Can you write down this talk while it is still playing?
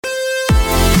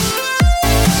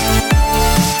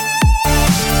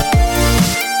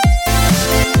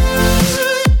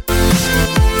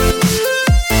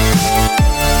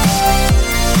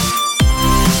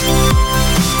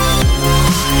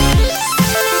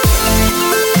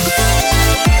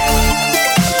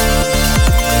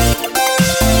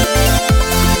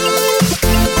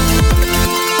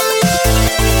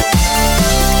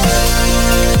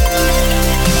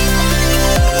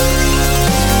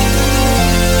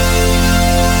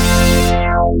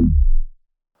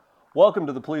Welcome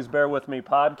to the Please Bear With Me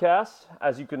podcast.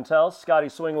 As you can tell, Scotty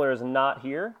Swingler is not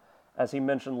here. As he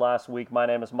mentioned last week, my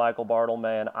name is Michael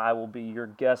Bartleman, and I will be your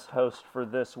guest host for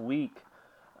this week.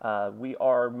 We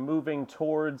are moving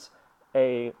towards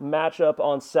a matchup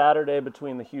on Saturday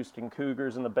between the Houston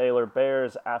Cougars and the Baylor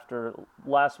Bears after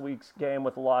last week's game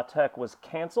with La Tech was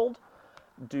canceled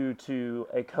due to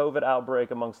a COVID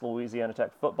outbreak amongst the Louisiana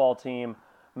Tech football team.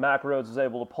 Mack Rhoades was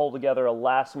able to pull together a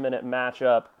last-minute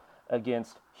matchup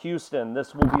against Houston.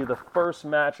 This will be the first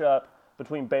matchup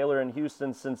between Baylor and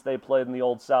Houston since they played in the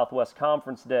old Southwest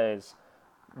Conference days.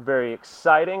 Very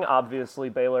exciting. Obviously,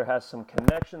 Baylor has some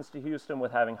connections to Houston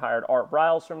with having hired Art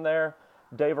Briles from there.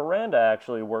 Dave Aranda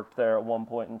actually worked there at one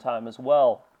point in time as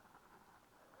well.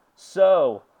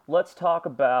 So, let's talk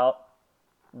about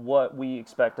what we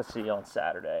expect to see on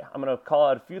Saturday. I'm going to call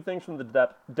out a few things from the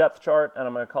depth chart, and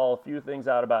I'm going to call a few things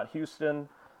out about Houston.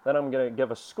 Then I'm going to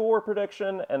give a score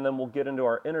prediction, and then we'll get into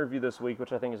our interview this week,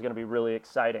 which I think is going to be really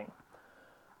exciting.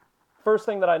 First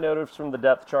thing that I noticed from the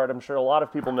depth chart, I'm sure a lot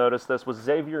of people noticed this, was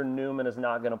Xavier Newman is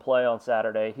not going to play on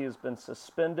Saturday. He has been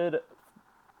suspended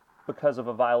because of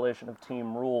a violation of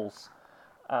team rules,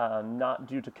 not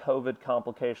due to COVID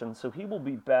complications, so he will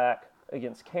be back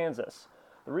against Kansas.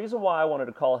 The reason why I wanted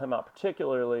to call him out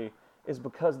particularly is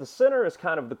because the center is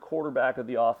kind of the quarterback of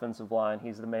the offensive line.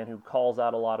 He's the man who calls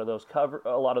out a lot of those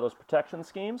protection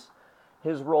schemes.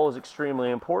 His role is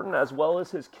extremely important, as well as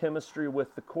his chemistry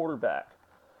with the quarterback.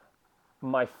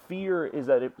 My fear is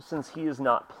that since he is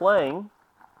not playing,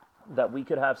 that we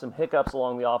could have some hiccups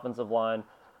along the offensive line,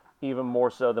 even more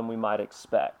so than we might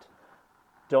expect.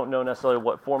 Don't know necessarily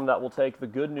what form that will take. The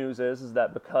good news is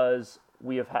that because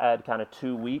we have had kind of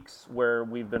 2 weeks where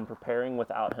we've been preparing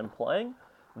without him playing,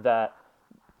 that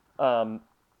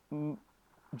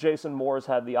Jason Moore has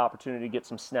had the opportunity to get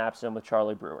some snaps in with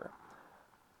Charlie Brewer.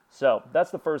 So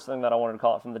that's the first thing that I wanted to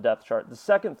call it from the depth chart. The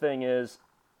second thing is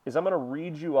I'm going to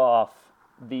read you off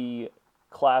the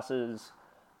classes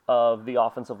of the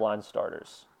offensive line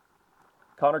starters.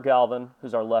 Connor Galvin,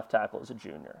 who's our left tackle, is a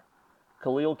junior.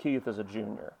 Khalil Keith is a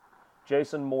junior.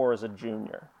 Jason Moore is a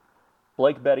junior.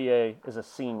 Blake Bettier is a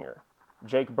senior.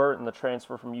 Jake Burton, the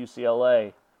transfer from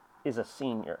UCLA, is a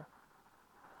senior.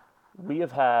 We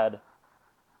have had,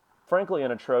 frankly, an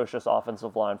atrocious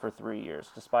offensive line for 3 years,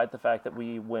 despite the fact that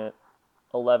we went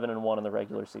 11-1 in the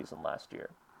regular season last year.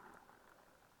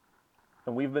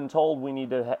 And we've been told we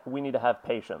need to have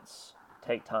patience,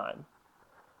 take time,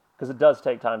 because it does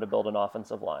take time to build an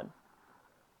offensive line.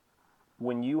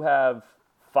 When you have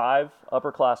 5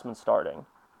 upperclassmen starting,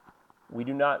 we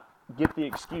do not get the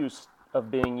excuse of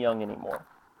being young anymore.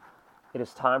 It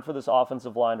is time for this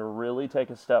offensive line to really take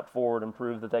a step forward and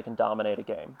prove that they can dominate a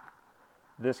game.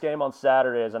 This game on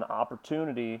Saturday is an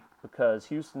opportunity, because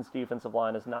Houston's defensive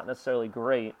line is not necessarily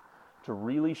great, to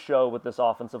really show what this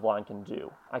offensive line can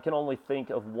do. I can only think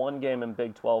of one game in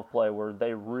Big 12 play where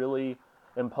they really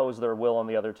imposed their will on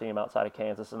the other team outside of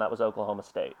Kansas, and that was Oklahoma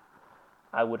State.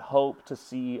 I would hope to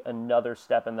see another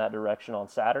step in that direction on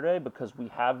Saturday, because we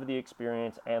have the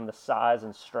experience and the size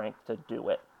and strength to do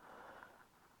it.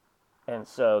 And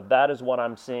so that is what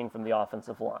I'm seeing from the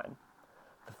offensive line.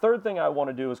 The third thing I want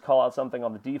to do is call out something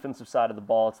on the defensive side of the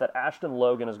ball. It's that Ashton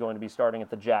Logan is going to be starting at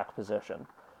the jack position.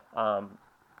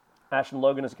 Ashton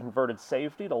Logan is a converted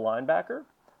safety to linebacker,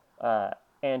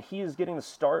 and he is getting the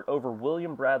start over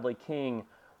William Bradley King.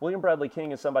 William Bradley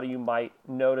King is somebody you might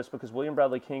notice because William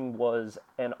Bradley King was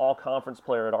an all-conference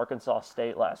player at Arkansas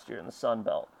State last year in the Sun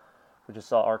Belt. We just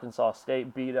saw Arkansas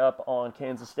State beat up on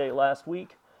Kansas State last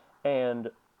week, and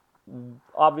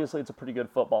obviously it's a pretty good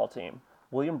football team.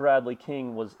 William Bradley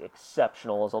King was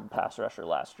exceptional as a pass rusher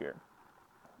last year.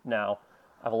 Now,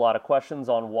 I have a lot of questions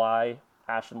on why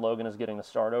Ashton Logan is getting the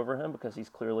start over him, because he's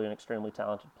clearly an extremely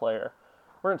talented player.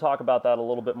 We're going to talk about that a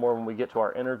little bit more when we get to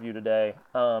our interview today.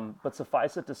 But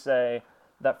suffice it to say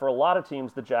that for a lot of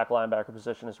teams, the jack linebacker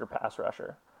position is your pass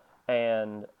rusher.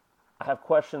 And I have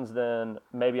questions then,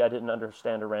 maybe I didn't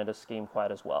understand Aranda's scheme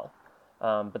quite as well.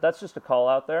 But that's just a call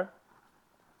out there.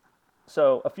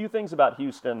 So a few things about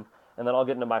Houston, and then I'll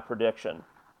get into my prediction.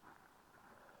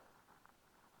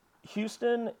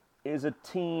 Houston is a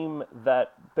team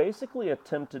that basically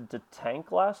attempted to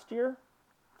tank last year,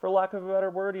 for lack of a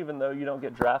better word, even though you don't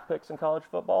get draft picks in college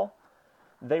football.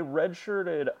 They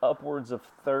redshirted upwards of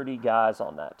 30 guys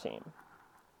on that team.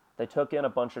 They took in a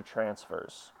bunch of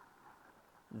transfers.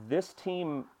 This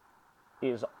team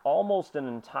is almost an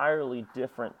entirely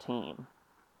different team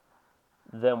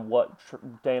than what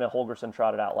Dana Holgorsen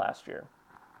trotted out last year.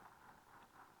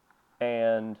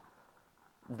 And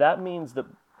that means that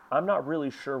I'm not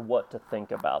really sure what to think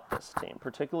about this team,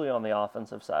 particularly on the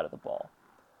offensive side of the ball.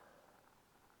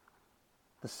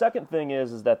 The second thing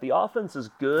is that the offense is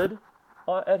good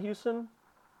at Houston,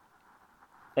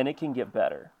 and it can get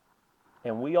better.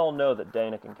 And we all know that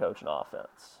Dana can coach an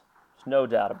offense. There's no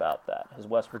doubt about that. His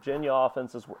West Virginia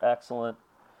offenses were excellent.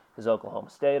 His Oklahoma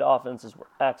State offenses were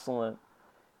excellent.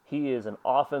 He is an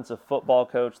offensive football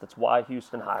coach. That's why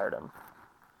Houston hired him.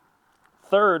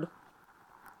 Third,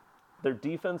 their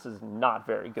defense is not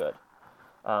very good.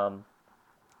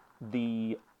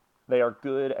 They are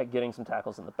good at getting some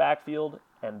tackles in the backfield,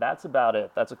 and that's about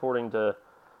it. That's according to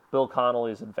Bill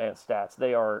Connolly's advanced stats.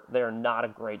 They are not a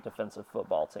great defensive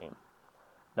football team.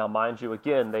 Now, mind you,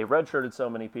 again, they redshirted so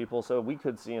many people, so we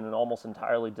could see an almost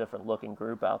entirely different looking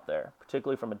group out there,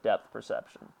 particularly from a depth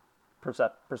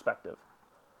perspective.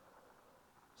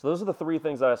 So those are the three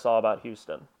things that I saw about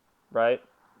Houston, right?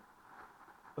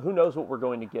 Who knows what we're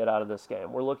going to get out of this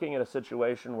game? We're looking at a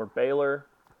situation where Baylor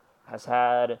has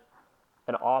had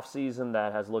an offseason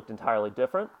that has looked entirely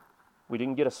different. We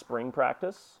didn't get a spring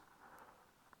practice.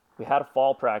 We had a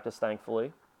fall practice,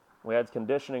 thankfully. We had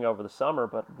conditioning over the summer,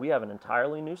 but we have an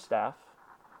entirely new staff,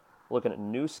 looking at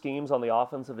new schemes on the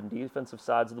offensive and defensive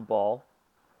sides of the ball.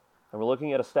 And we're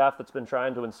looking at a staff that's been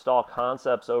trying to install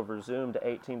concepts over Zoom to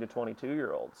 18 to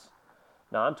 22-year-olds.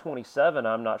 Now, I'm 27.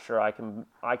 I'm not sure I can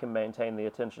maintain the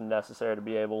attention necessary to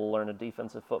be able to learn a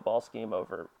defensive football scheme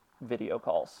over video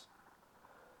calls.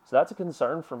 So that's a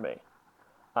concern for me.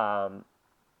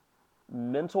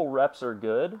 Mental reps are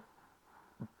good,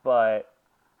 but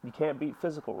you can't beat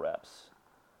physical reps.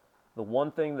 The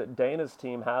one thing that Dana's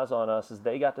team has on us is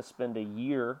they got to spend a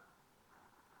year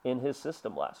in his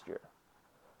system last year.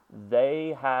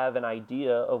 They have an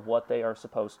idea of what they are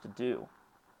supposed to do.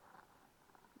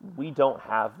 We don't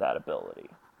have that ability.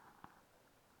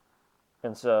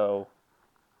 And so,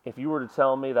 if you were to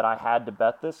tell me that I had to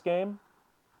bet this game,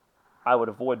 I would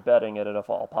avoid betting it if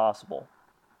all possible.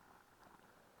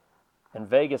 And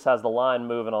Vegas has the line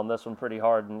moving on this one pretty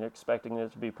hard and expecting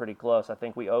it to be pretty close. I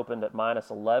think we opened at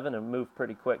 -11 and moved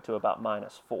pretty quick to about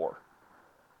 -4.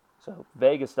 So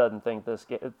Vegas doesn't think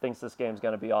thinks this game's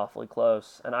going to be awfully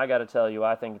close. And I got to tell you,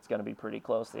 I think it's going to be pretty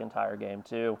close the entire game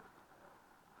too.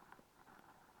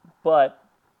 But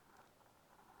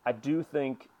I do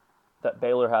think that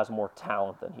Baylor has more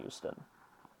talent than Houston.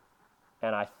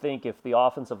 And I think if the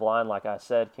offensive line, like I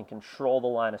said, can control the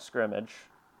line of scrimmage,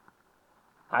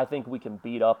 I think we can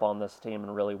beat up on this team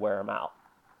and really wear them out.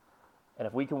 And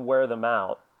if we can wear them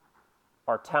out,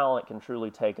 our talent can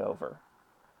truly take over.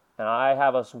 And I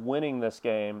have us winning this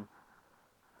game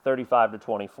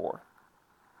 35-24.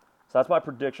 So that's my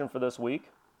prediction for this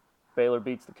week. Baylor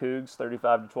beats the Cougs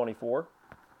 35-24.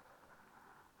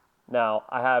 Now,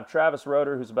 I have Travis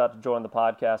Roeder, who's about to join the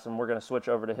podcast, and we're going to switch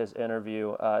over to his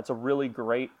interview. It's a really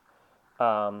great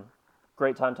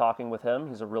time talking with him.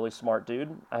 He's a really smart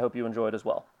dude. I hope you enjoy it as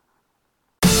well.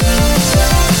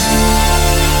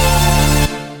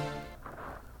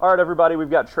 All right, everybody,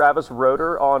 we've got Travis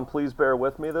Roeder on Please Bear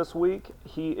With Me this week.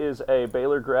 He is a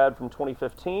Baylor grad from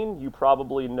 2015. You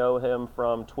probably know him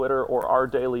from Twitter or Our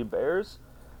Daily Bears.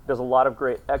 Does a lot of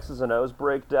great X's and O's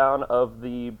breakdown of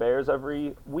the Bears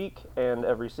every week and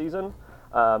every season.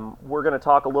 We're going to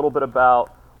talk a little bit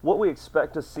about what we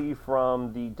expect to see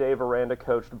from the Dave Aranda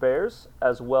coached Bears,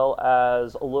 as well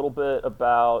as a little bit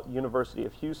about University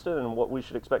of Houston and what we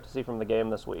should expect to see from the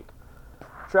game this week.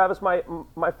 Travis, my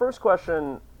first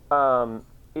question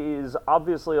is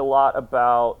obviously a lot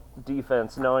about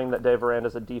defense, knowing that Dave Aranda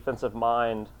is a defensive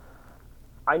mind.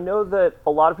 I know that a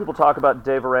lot of people talk about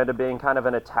Dave Aranda being kind of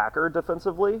an attacker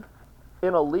defensively.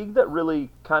 In a league that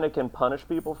really kind of can punish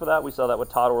people for that, we saw that with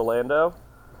Todd Orlando.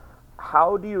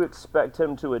 How do you expect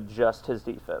him to adjust his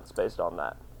defense based on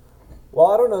that?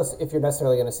 Well, I don't know if you're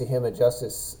necessarily going to see him adjust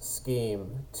his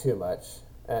scheme too much.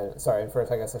 And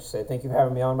first, I guess I should say thank you for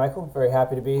having me on, Michael. Very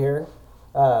happy to be here.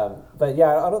 But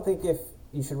yeah, I don't think if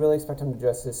you should really expect him to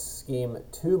adjust his scheme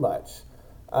too much.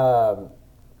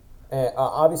 And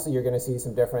obviously, you're going to see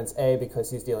some difference,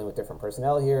 because he's dealing with different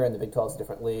personnel here, and the Big 12 is a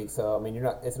different league. So, I mean,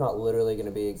 it's not literally going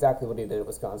to be exactly what he did at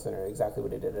Wisconsin or exactly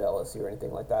what he did at LSU or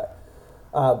anything like that.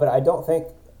 But I don't think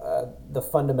the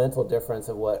fundamental difference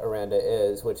of what Aranda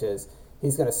is, which is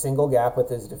he's going to single gap with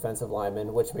his defensive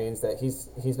linemen, which means that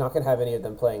he's not going to have any of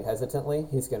them playing hesitantly.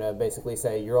 He's going to basically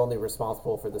say, you're only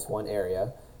responsible for this one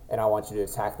area, and I want you to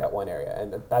attack that one area.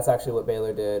 And that's actually what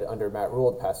Baylor did under Matt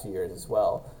Rhule the past few years as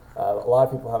well. A lot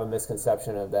of people have a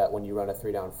misconception of that when you run a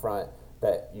three-down front,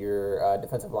 that your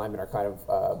defensive linemen are kind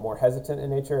of more hesitant in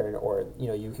nature, or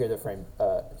you hear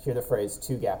the phrase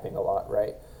two-gapping a lot,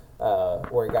 right?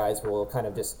 Where guys will kind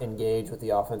of just engage with the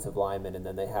offensive linemen, and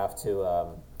then they have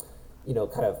to,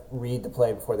 kind of read the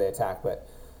play before they attack. But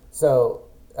so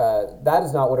that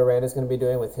is not what Aranda's going to be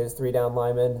doing with his 3-down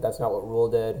linemen. That's not what Rule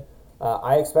did.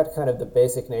 I expect kind of the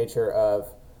basic nature of,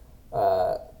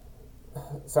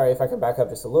 sorry if I can back up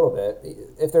just a little bit.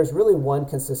 If there's really one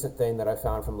consistent thing that I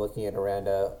found from looking at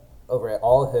Aranda over at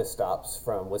all of his stops,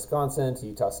 from Wisconsin to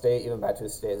Utah State, even back to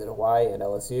his stays at Hawaii and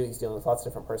LSU, he's dealing with lots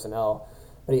of different personnel,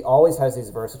 but he always has these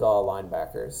versatile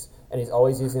linebackers, and he's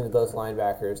always using those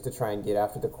linebackers to try and get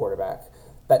after the quarterback.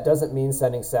 That doesn't mean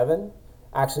sending 7.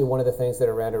 Actually, one of the things that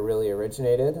Aranda really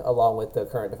originated, along with the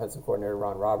current defensive coordinator,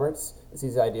 Ron Roberts, is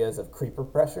these ideas of creeper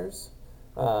pressures.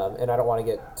 And I don't want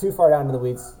to get too far down into the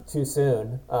weeds too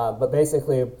soon, but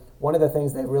basically, one of the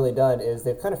things they've really done is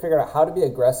they've kind of figured out how to be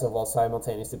aggressive while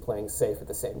simultaneously playing safe at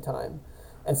the same time.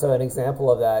 And so an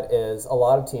example of that is a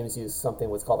lot of teams use something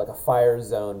what's called like a fire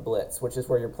zone blitz, which is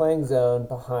where you're playing zone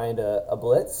behind a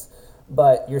blitz,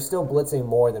 but you're still blitzing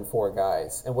more than 4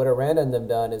 guys. And what Aranda and them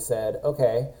done is said,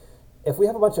 okay, if we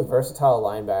have a bunch of versatile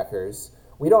linebackers,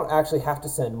 we don't actually have to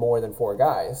send more than 4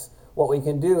 guys. What we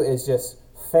can do is just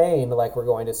feign like we're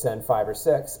going to send 5 or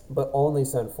 6, but only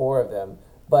send 4 of them.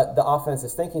 But the offense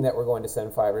is thinking that we're going to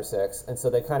send 5 or 6, and so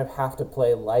they kind of have to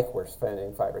play like we're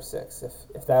spending 5 or 6,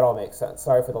 if that all makes sense.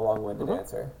 Sorry for the long-winded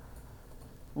answer.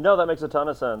 No, that makes a ton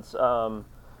of sense.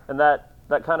 And that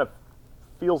kind of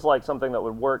feels like something that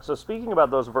would work. So speaking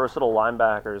about those versatile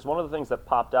linebackers, one of the things that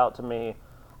popped out to me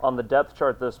on the depth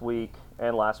chart this week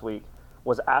and last week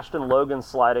was Ashton Logan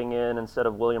sliding in instead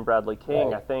of William Bradley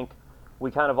King. Right. I think we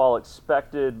kind of all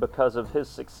expected, because of his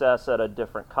success at a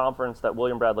different conference, that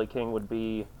William Bradley King would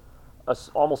be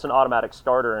almost an automatic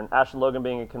starter, and Ashton Logan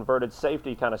being a converted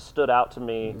safety kind of stood out to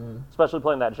me, especially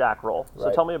playing that jack role. So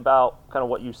Right. tell me about kind of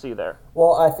what you see there.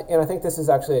 Well, I think this is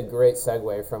actually a great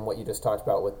segue from what you just talked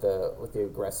about with the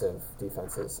aggressive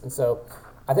defenses. And so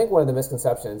I think one of the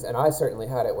misconceptions, and I certainly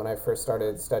had it when I first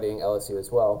started studying LSU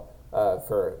as well,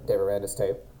 for Dave Aranda's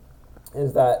tape,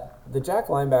 is that the jack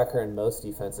linebacker in most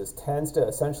defenses tends to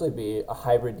essentially be a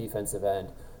hybrid defensive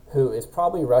end who is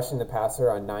probably rushing the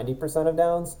passer on 90% of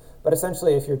downs, but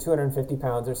essentially if you're 250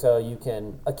 pounds or so, you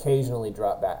can occasionally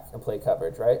drop back and play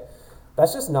coverage, right?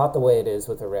 That's just not the way it is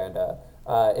with Aranda.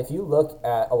 If you look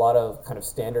at a lot of kind of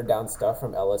standard down stuff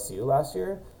from LSU last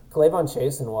year, K'Lavon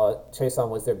Chason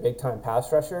was their big-time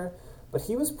pass rusher, but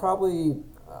he was probably,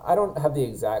 I don't have the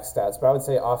exact stats, but I would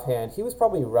say offhand, he was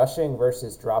probably rushing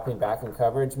versus dropping back in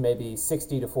coverage maybe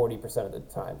 60 to 40% of the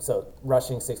time. So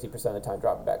rushing 60% of the time,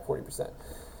 dropping back 40%.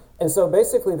 And so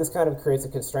basically this kind of creates a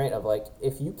constraint of like,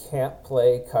 if you can't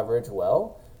play coverage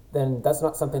well, then that's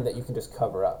not something that you can just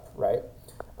cover up, right?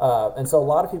 And so a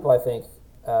lot of people, I think,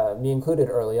 me included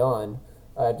early on,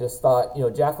 just thought,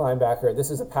 jack linebacker,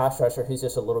 this is a pass rusher, he's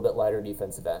just a little bit lighter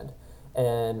defensive end.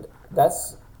 And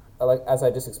that's, like as I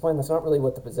just explained, that's not really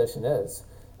what the position is.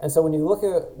 And so when you look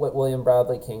at what William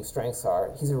Bradley King's strengths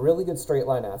are, he's a really good straight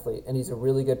line athlete, and he's a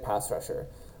really good pass rusher.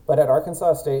 But at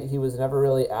Arkansas State, he was never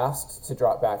really asked to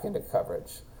drop back into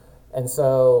coverage. And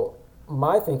so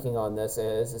my thinking on this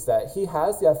is that he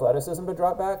has the athleticism to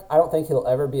drop back. I don't think he'll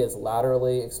ever be as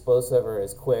laterally explosive or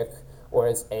as quick or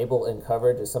as able in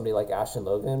coverage as somebody like Ashton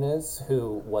Logan is,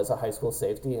 who was a high school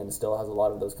safety and still has a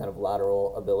lot of those kind of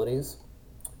lateral abilities.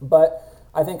 But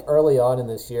I think early on in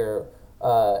this year,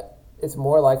 it's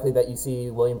more likely that you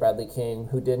see William Bradley King,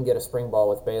 who didn't get a spring ball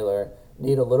with Baylor,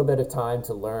 need a little bit of time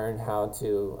to learn how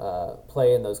to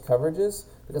play in those coverages.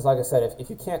 Because like I said, if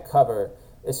you can't cover,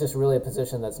 it's just really a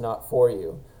position that's not for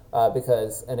you.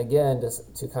 Because, and again,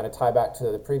 just to kind of tie back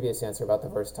to the previous answer about the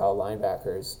versatile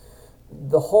linebackers,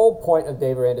 the whole point of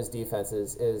Dave Aranda's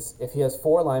defenses is if he has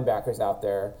 4 linebackers out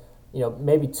there,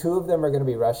 maybe 2 of them are going to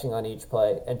be rushing on each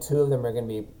play, and 2 of them are going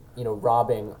to be,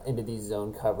 robbing into these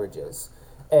zone coverages.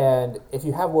 And if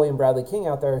you have William Bradley King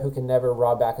out there who can never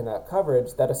rob back in that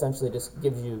coverage, that essentially just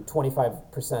gives you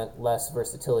 25% less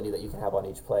versatility that you can have on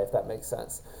each play, if that makes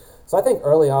sense. So I think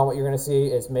early on what you're going to see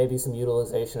is maybe some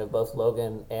utilization of both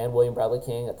Logan and William Bradley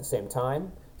King at the same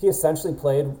time. He essentially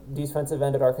played defensive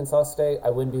end at Arkansas State. I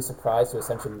wouldn't be surprised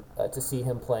to see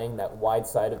him playing that wide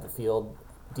side of the field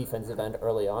defensive end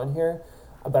early on here.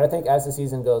 But I think as the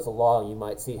season goes along, you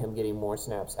might see him getting more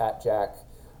snaps at jack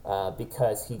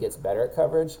because he gets better at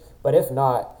coverage. But if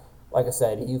not, like I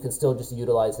said, you can still just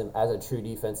utilize him as a true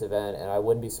defensive end, and I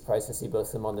wouldn't be surprised to see both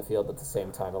of them on the field at the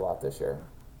same time a lot this year.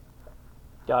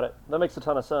 Got it. That makes a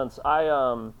ton of sense.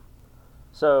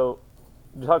 So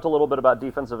you talked a little bit about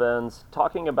defensive ends.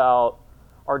 Talking about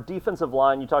our defensive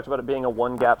line, you talked about it being a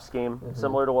one-gap scheme,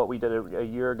 similar to what we did a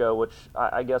year ago, which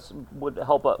I guess would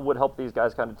help these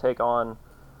guys kind of take on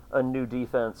a new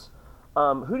defense.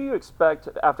 Who do you expect,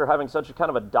 after having such a kind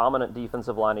of a dominant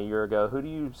defensive line a year ago, who do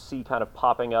you see kind of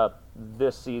popping up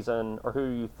this season, or who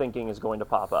are you thinking is going to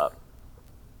pop up?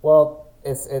 Well,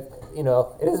 it is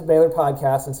a Baylor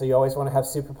podcast, and so you always want to have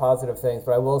super positive things.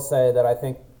 But I will say that I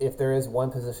think if there is one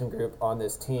position group on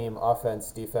this team,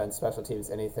 offense, defense, special teams,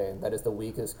 anything, that is the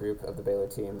weakest group of the Baylor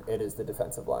team, it is the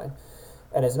defensive line.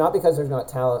 And it's not because there's not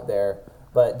talent there,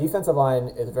 but defensive line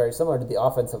is very similar to the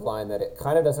offensive line, that it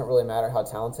kind of doesn't really matter how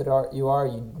talented you are.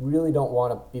 You really don't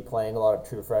want to be playing a lot of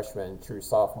true freshmen, true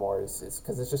sophomores,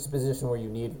 because it's just a position where you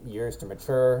need years to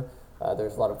mature.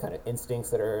 There's a lot of kind of instincts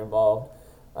that are involved.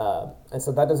 And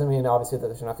so that doesn't mean, obviously, that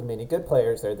there's not going to be any good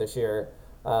players there this year.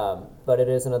 But it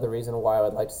is another reason why I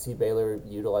would like to see Baylor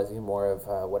utilizing more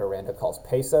of what Aranda calls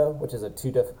peso, which is a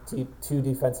two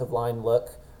defensive line look.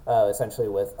 Essentially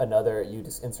with another, you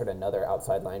just insert another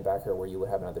outside linebacker where you would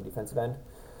have another defensive end.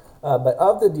 But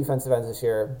of the defensive ends this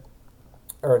year,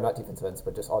 or not defensive ends,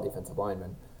 but just all defensive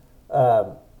linemen,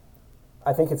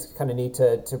 I think it's kind of neat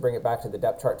to bring it back to the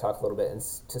depth chart talk a little bit and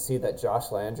to see that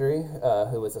Josh Landry,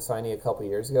 who was a signee a couple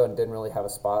years ago and didn't really have a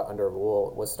spot under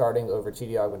Rule, was starting over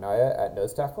Chidi Agbanaya at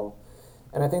nose tackle.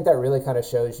 And I think that really kind of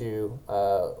shows you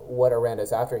what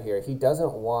Aranda's after here. He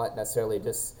doesn't want necessarily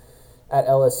just... At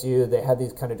LSU, they had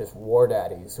these kind of just war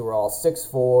daddies who were all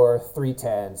 6'4",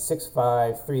 310,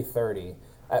 6'5", 330.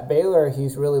 At Baylor,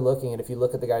 he's really looking, and if you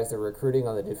look at the guys they're recruiting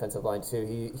on the defensive line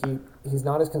too, he's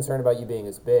not as concerned about you being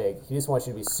as big. He just wants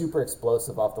you to be super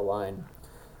explosive off the line.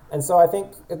 And so I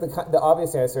think the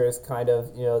obvious answer is kind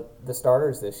of, the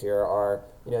starters this year are,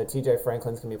 TJ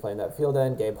Franklin's going to be playing that field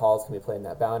end, Gabe Hall's going to be playing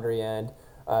that boundary end,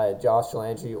 Josh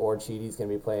Landry or Chidi's going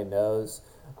to be playing nose.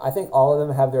 I think all of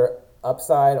them have their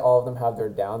upside, all of them have their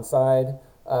downside.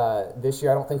 This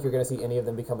year, I don't think you're going to see any of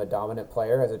them become a dominant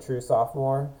player as a true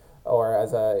sophomore or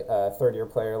as a third-year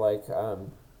player like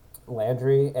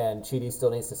Landry, and Chidi still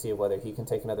needs to see whether he can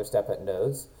take another step at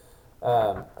nose.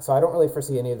 So I don't really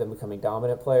foresee any of them becoming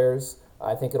dominant players.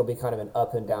 I think it'll be kind of an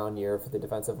up and down year for the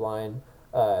defensive line,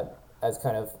 as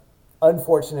kind of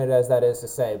unfortunate as that is to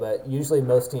say, but usually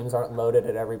most teams aren't loaded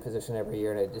at every position every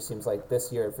year, and it just seems like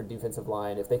this year for defensive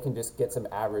line, if they can just get some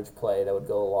average play, that would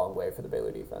go a long way for the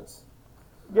Baylor defense.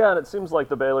 Yeah, and it seems like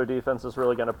the Baylor defense is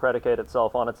really going to predicate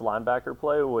itself on its linebacker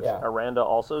play, which Aranda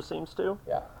also seems to.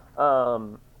 Yeah.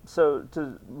 So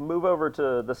to move over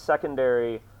to the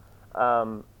secondary,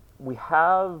 we've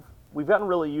gotten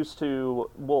really used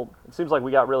to, it seems like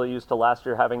we got really used to last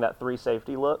year having that three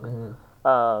safety look. Mm-hmm.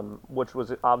 Which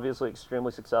was obviously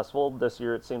extremely successful. This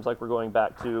year it seems like we're going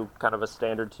back to kind of a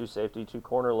standard two safety, two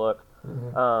corner look.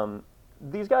 Mm-hmm.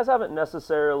 These guys haven't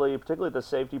necessarily, particularly the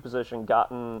safety position,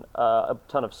 gotten a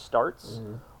ton of starts.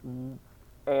 Mm-hmm.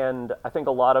 And I think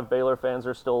a lot of Baylor fans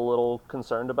are still a little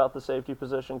concerned about the safety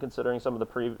position, considering some of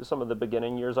the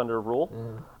beginning years under Rule.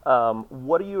 Mm-hmm.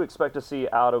 What do you expect to see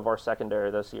out of our secondary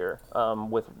this year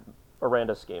with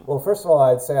Aranda's scheme? Well, first of all,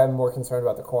 I'd say I'm more concerned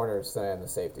about the corners than I am the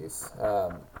safeties.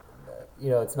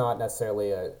 It's not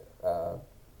necessarily a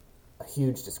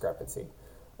huge discrepancy,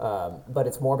 but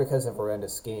it's more because of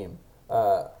Aranda's scheme.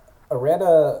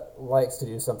 Aranda likes to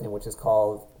do something which is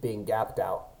called being gapped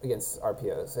out against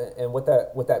RPOs, and what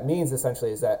that means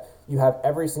essentially is that you have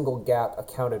every single gap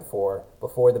accounted for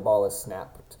before the ball is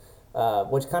snapped,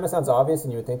 which kind of sounds obvious,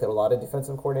 and you would think that a lot of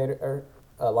defensive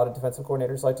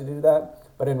coordinators like to do that,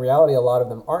 but in reality, a lot of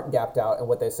them aren't gapped out, and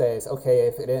what they say is, okay,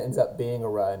 if it ends up being a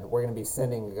run, we're going to be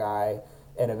sending a guy,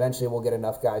 and eventually we'll get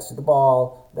enough guys to the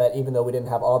ball that even though we didn't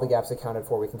have all the gaps accounted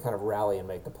for, we can kind of rally and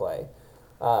make the play.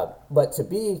 But to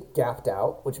be gapped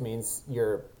out, which means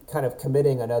you're kind of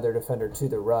committing another defender to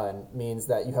the run, means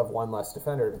that you have one less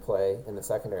defender to play in the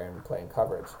secondary and play in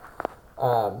coverage.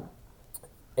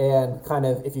 And kind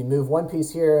of if you move one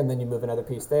piece here and then you move another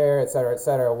piece there, et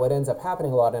cetera, what ends up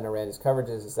happening a lot in Aranda's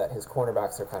coverages is that his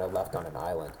cornerbacks are kind of left on an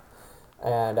island.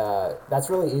 And that's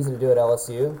really easy to do at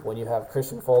LSU when you have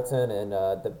Christian Fulton and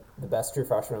the best true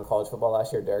freshman in college football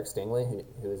last year, Derek Stingley,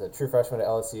 who was a true freshman at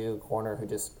LSU, corner who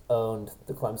just owned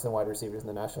the Clemson wide receivers in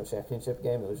the national championship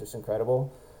game. It was just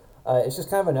incredible. It's just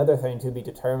kind of another thing to be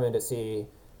determined to see,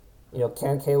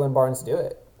 can Kalen Barnes do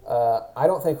it? I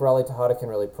don't think Raleigh Tejada can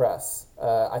really press.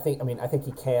 I think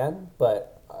he can,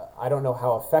 but I don't know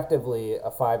how effectively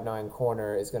a 5'9"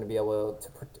 corner is going to be able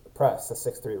to press a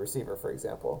 6'3" receiver, for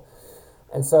example.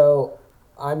 And so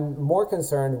I'm more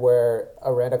concerned where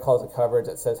Aranda calls a coverage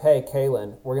that says, hey,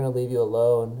 Kalen, we're going to leave you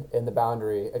alone in the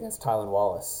boundary against Tylan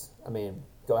Wallace. I mean,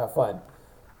 go have fun.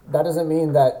 That doesn't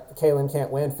mean that Kalen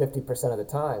can't win 50% of the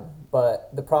time,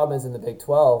 but the problem is in the Big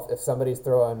 12, if somebody's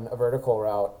throwing a vertical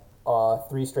route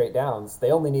 3 straight downs,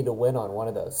 they only need to win on one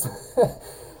of those.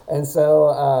 And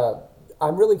so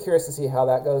I'm really curious to see how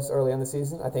that goes early in the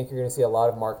season. I think you're going to see a lot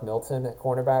of Mark Milton at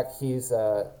cornerback. He's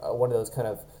one of those kind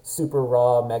of super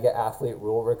raw, mega athlete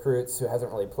Rule recruits who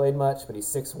hasn't really played much, but he's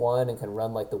 6'1" and can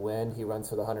run like the wind. He runs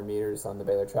for the 100 meters on the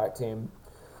Baylor track team.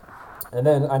 And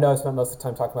then I know I spent most of the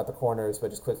time talking about the corners,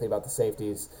 but just quickly about the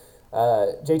safeties.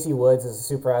 JT Woods is a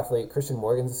super athlete. Christian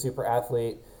Morgan's a super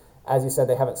athlete. As you said,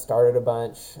 they haven't started a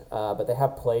bunch, but they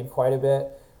have played quite a bit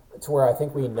to where I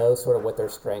think we know sort of what their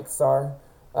strengths are.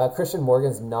 Christian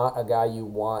Morgan's not a guy you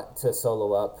want to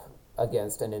solo up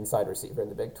against an inside receiver in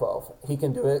the Big 12. He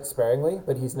can do it sparingly,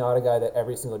 but he's not a guy that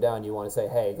every single down you want to say,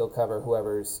 hey, go cover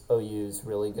whoever's OU's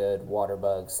really good water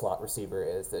bug slot receiver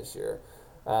is this year.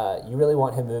 You really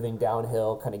want him moving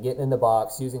downhill, kind of getting in the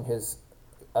box, using his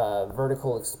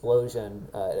vertical explosion,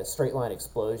 a straight line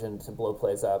explosion to blow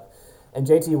plays up. And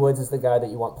JT Woods is the guy that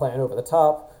you want playing over the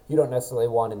top. You don't necessarily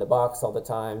want in the box all the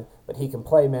time, but he can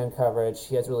play man coverage.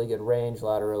 He has really good range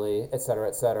laterally, et cetera,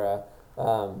 et cetera.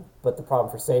 But the problem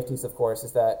for safeties, of course,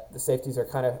 is that the safeties are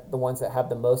kind of the ones that have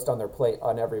the most on their plate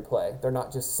on every play. They're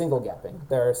not just single gapping.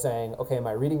 They're saying, okay, am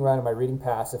I reading run? Am I reading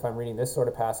pass? If I'm reading this sort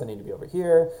of pass, I need to be over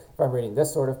here. If I'm reading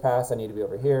this sort of pass, I need to be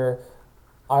over here.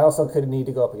 I also could need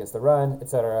to go up against the run, et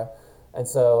cetera. And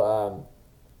so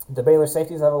the Baylor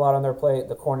safeties have a lot on their plate.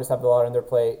 The corners have a lot on their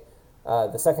plate.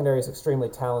 The secondary is extremely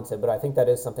talented, but I think that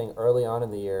is something early on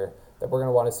in the year that we're going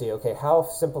to want to see, okay, how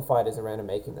simplified is Aranda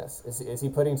making this? Is he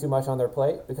putting too much on their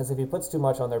plate? Because if he puts too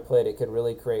much on their plate, it could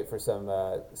really create for some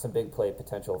big play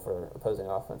potential for opposing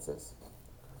offenses.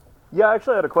 Yeah, I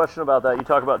actually had a question about that. You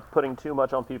talk about putting too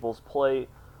much on people's plate.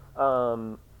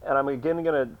 And I'm again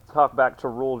going to talk back to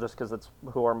Rule just because it's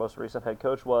who our most recent head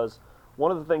coach was.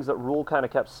 One of the things that Rule kind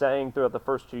of kept saying throughout the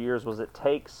first 2 years was it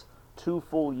takes 2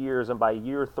 full years, and by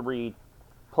year 3,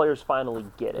 players finally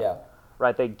get it. Yeah.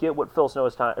 Right? They get what Phil Snow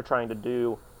is trying to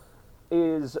do.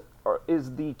 Is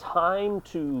the time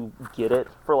to get it,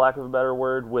 for lack of a better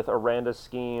word, with Aranda's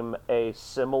scheme a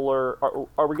similar?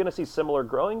 Are we going to see similar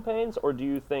growing pains, or do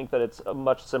you think that it's a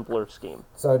much simpler scheme?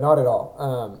 So not at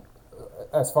all.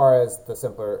 As far as the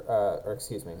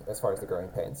as far as the growing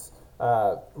pains.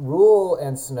 Rule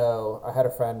and Snow, I had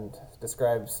a friend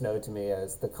describe Snow to me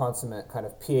as the consummate kind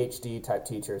of PhD type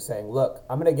teacher saying, look,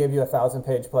 I'm going to give you a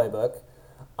 1,000-page playbook.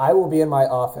 I will be in my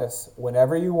office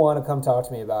whenever you want to come talk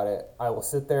to me about it. I will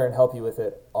sit there and help you with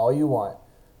it all you want,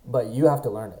 but you have to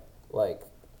learn it.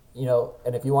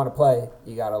 And if you want to play,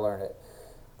 you got to learn it.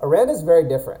 Aranda's very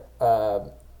different.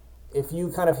 If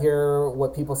you kind of hear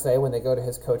what people say when they go to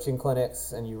his coaching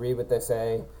clinics and you read what they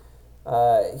say,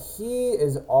 he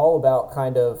is all about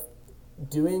kind of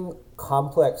doing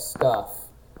complex stuff,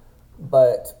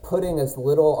 but putting as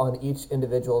little on each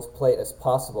individual's plate as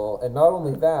possible. And not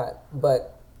only that,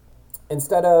 but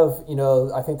instead of,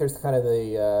 I think there's kind of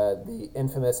the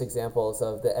infamous examples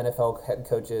of the NFL head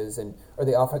coaches or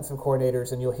the offensive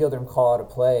coordinators, and you'll hear them call out a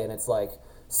play, and it's like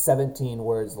 17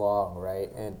 words long, right?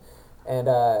 And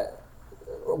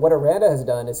what Aranda has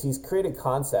done is he's created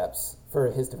concepts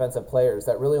for his defensive players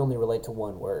that really only relate to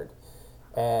one word.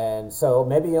 And so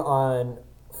maybe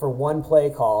for one play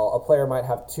call, a player might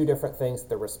have 2 different things that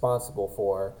they're responsible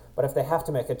for, but if they have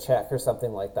to make a check or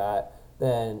something like that,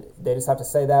 then they just have to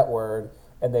say that word,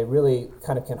 and they really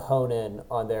kind of can hone in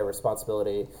on their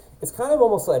responsibility. It's kind of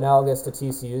almost analogous to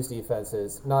TCU's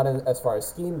defenses, not as far as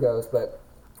scheme goes, but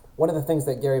one of the things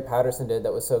that Gary Patterson did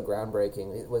that was so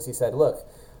groundbreaking was he said, look,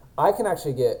 I can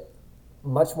actually get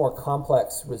much more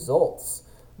complex results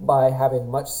by having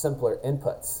much simpler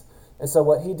inputs. And so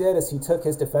what he did is he took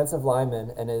his defensive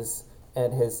linemen and his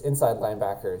inside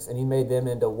linebackers, and he made them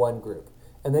into one group.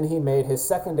 And then he made his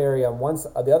secondary on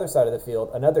the other side of the field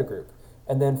another group.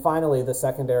 And then finally the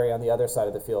secondary on the other side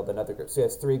of the field another group. So he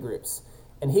has 3 groups.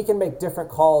 And he can make different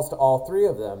calls to all 3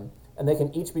 of them, and they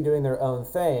can each be doing their own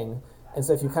thing. And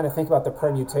so if you kind of think about the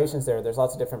permutations there's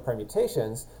lots of different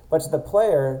permutations, but to the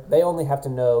player, they only have to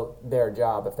know their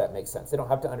job, if that makes sense. They don't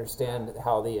have to understand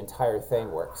how the entire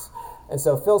thing works. And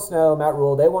so Phil Snow, Matt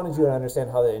Rule, they wanted you to understand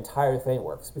how the entire thing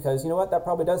works, because you know what? That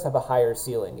probably does have a higher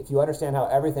ceiling. If you understand how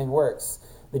everything works,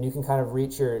 then you can kind of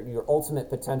reach your ultimate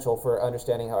potential for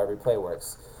understanding how every play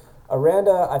works.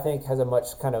 Aranda, I think, has a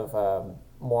much kind of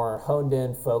more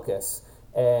honed-in focus,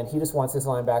 and he just wants his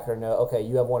linebacker to know, okay,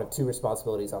 you have one of 2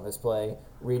 responsibilities on this play,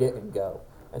 read it and go.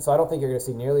 And so I don't think you're going to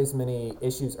see nearly as many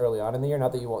issues early on in the year,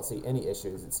 not that you won't see any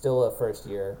issues. It's still a first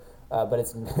year, but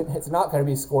it's not going to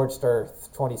be scorched earth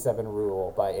 27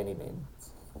 Rule by any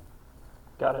means.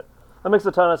 Got it. That makes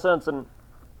a ton of sense, and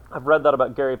I've read that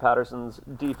about Gary Patterson's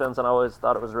defense, and I always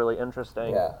thought it was really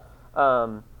interesting. Yeah.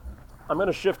 I'm going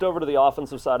to shift over to the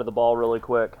offensive side of the ball really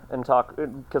quick and talk,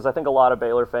 because I think a lot of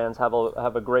Baylor fans have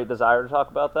a great desire to talk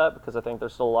about that, because I think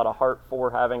there's still a lot of heart for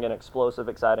having an explosive,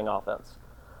 exciting offense,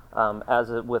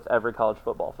 with every college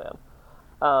football fan.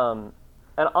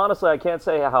 And honestly, I can't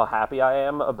say how happy I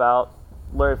am about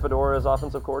Larry Fedora as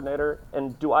offensive coordinator.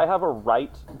 And do I have a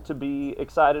right to be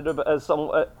excited as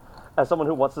someone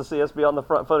who wants to see us be on the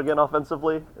front foot again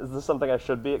offensively? Is this something I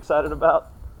should be excited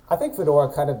about? I think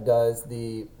Fedora kind of does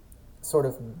the sort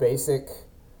of basic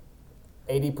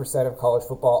 80% of college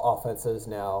football offenses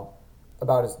now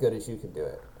about as good as you can do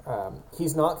it.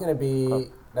 He's not going to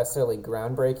be necessarily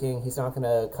groundbreaking. He's not going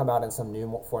to come out in some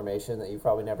new formation that you've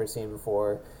probably never seen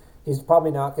before. He's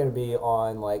probably not going to be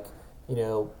on, like, you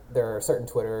know, there are certain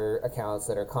Twitter accounts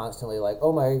that are constantly like,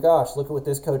 oh my gosh, look at what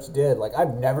this coach did. Like,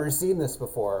 I've never seen this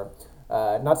before.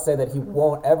 Not to say that he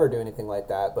won't ever do anything like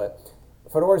that, but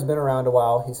Fedora's been around a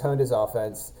while. He's honed his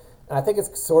offense. And I think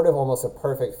it's sort of almost a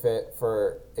perfect fit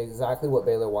for exactly what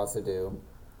Baylor wants to do,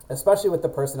 especially with the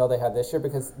personnel they had this year,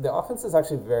 because the offense is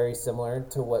actually very similar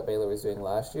to what Baylor was doing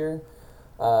last year.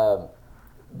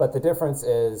 But the difference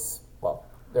is, well,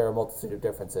 there are a multitude of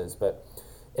differences, but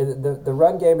the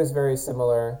run game is very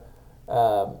similar.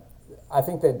 I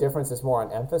think the difference is more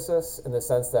on emphasis, in the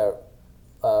sense that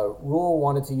Rule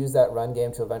wanted to use that run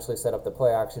game to eventually set up the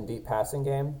play action deep passing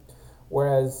game,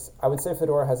 whereas I would say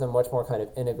Fedora has a much more kind of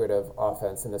integrative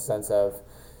offense, in the sense of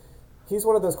he's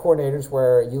one of those coordinators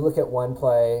where you look at one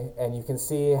play and you can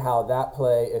see how that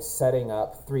play is setting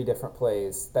up 3 different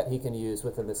plays that he can use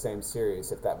within the same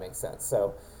series, if that makes sense.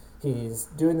 So he's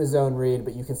doing the zone read,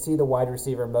 but you can see the wide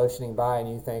receiver motioning by, and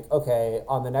you think, okay,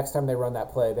 on the next time they run that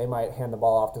play, they might hand the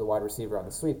ball off to the wide receiver on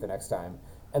the sweep the next time.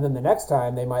 And then the next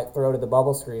time, they might throw to the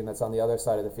bubble screen that's on the other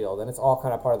side of the field, and it's all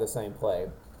kind of part of the same play.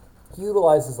 He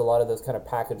utilizes a lot of those kind of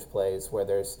package plays where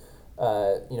there's 3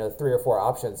 or 4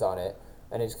 options on it,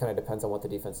 and it just kind of depends on what the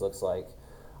defense looks like.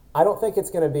 I don't think it's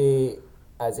going to be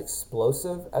as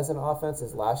explosive as an offense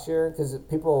as last year, because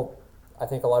I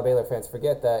think a lot of Baylor fans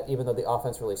forget that even though the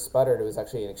offense really sputtered, it was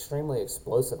actually an extremely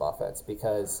explosive offense,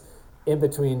 because in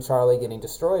between Charlie getting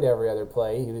destroyed every other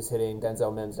play, he was hitting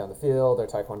Denzel Mims down the field or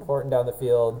Tyquan Horton down the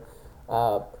field.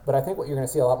 But I think what you're going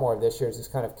to see a lot more of this year is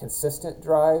just kind of consistent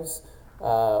drives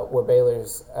where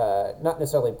Baylor's not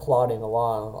necessarily plodding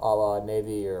along a la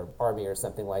Navy or Army or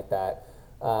something like that.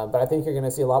 But I think you're going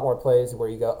to see a lot more plays where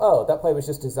you go, oh, that play was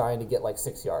just designed to get like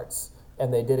 6 yards.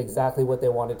 And they did exactly what they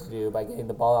wanted to do by getting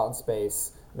the ball out in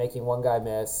space, making one guy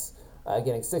miss,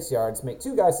 getting 6 yards, make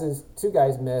two guys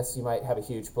miss. You might have a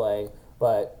huge play,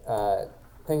 but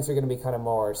things are going to be kind of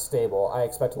more stable. I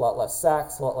expect a lot less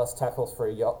sacks, a lot less tackles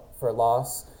for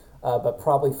loss, but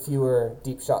probably fewer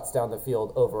deep shots down the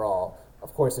field overall.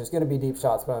 Of course, there's going to be deep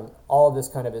shots, but all of this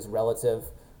kind of is relative.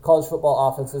 College football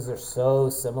offenses are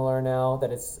so similar now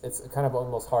that it's kind of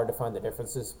almost hard to find the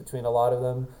differences between a lot of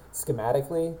them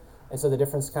schematically. And so the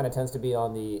difference kind of tends to be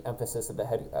on the emphasis of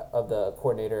the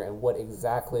coordinator and what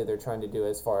exactly they're trying to do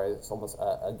as far as almost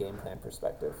a game plan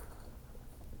perspective.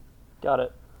 Got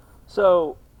it.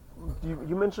 So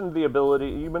you mentioned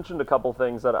you mentioned a couple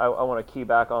things that I want to key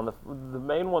back on. The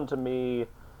main one to me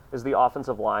is the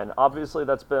offensive line. Obviously,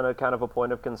 that's been a kind of a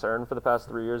point of concern for the past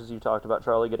 3 years, as you talked about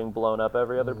Charlie getting blown up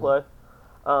every other play.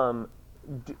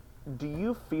 Do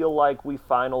you feel like we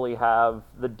finally have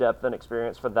the depth and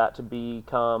experience for that to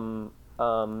become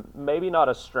maybe not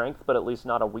a strength, but at least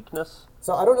not a weakness?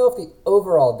 So I don't know if the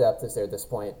overall depth is there at this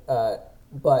point,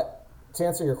 but to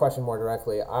answer your question more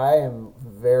directly, I am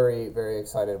very, very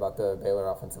excited about the Baylor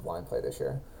offensive line play this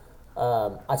year.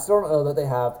 I still don't know that they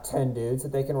have 10 dudes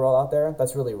that they can roll out there.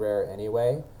 That's really rare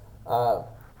anyway.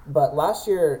 But last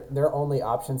year, their only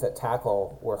options at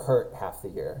tackle were hurt half the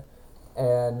year.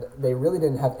 And they really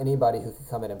didn't have anybody who could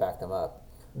come in and back them up.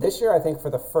 This year, I think for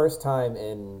the first time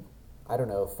in,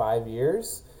 5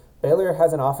 years, Baylor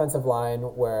has an offensive line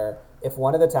where if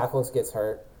one of the tackles gets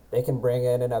hurt, they can bring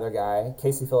in another guy.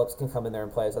 Casey Phillips can come in there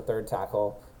and play as a third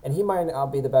tackle. And he might not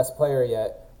be the best player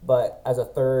yet, but as a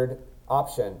third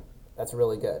option, that's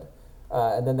really good.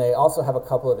 And then they also have a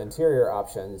couple of interior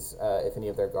options if any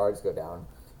of their guards go down.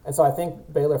 And so I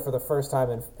think Baylor, for the first time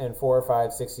in 4 or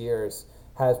 5, 6 years,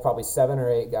 has probably 7 or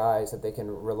 8 guys that they can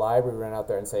reliably run out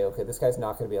there and say, okay, this guy's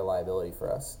not going to be a liability for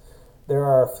us. There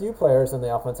are a few players in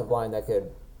the offensive line that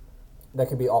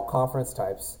could be all conference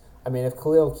types. I mean, if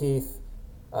Khalil Keith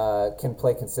can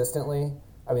play consistently,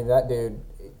 I mean, that dude,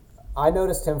 I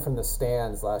noticed him from the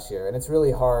stands last year, and it's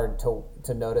really hard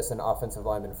to notice an offensive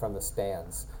lineman from the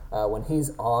stands. When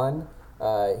he's on,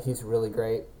 he's really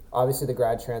great. Obviously, the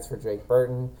grad transfer, Jake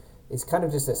Burton, he's kind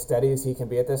of just as steady as he can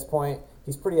be at this point.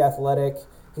 He's pretty athletic.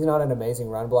 He's not an amazing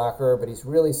run blocker, but he's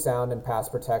really sound in pass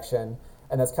protection.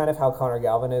 And that's kind of how Connor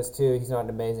Galvin is too. He's not an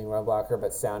amazing run blocker,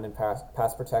 but sound in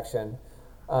pass protection.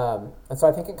 And so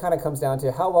I think it kind of comes down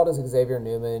to how well does Xavier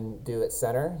Newman do at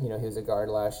center. He was a guard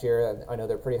last year. I know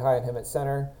they're pretty high on him at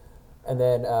center. And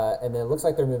then it looks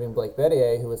like they're moving Blake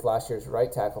Bettier, who was last year's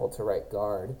right tackle, to right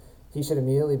guard. He should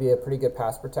immediately be a pretty good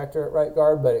pass protector at right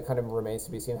guard, but it kind of remains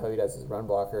to be seen how he does as run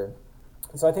blocker.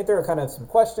 So I think there are kind of some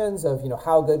questions of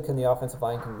how good can the offensive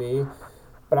line can be.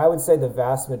 But I would say the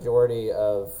vast majority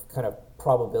of kind of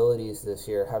probabilities this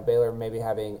year have Baylor maybe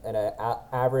having an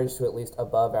average to at least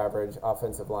above average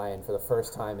offensive line for the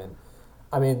first time. And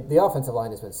I mean, the offensive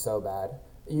line has been so bad.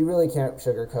 You really can't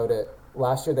sugarcoat it.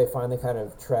 Last year they finally kind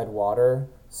of tread water,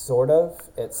 sort of,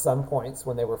 at some points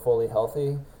when they were fully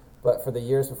healthy. But for the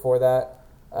years before that,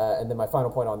 and then my final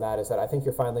point on that is that I think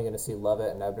you're finally going to see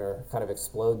Lovett and Ebner kind of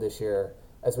explode this year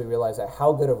as we realize that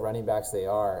how good of running backs they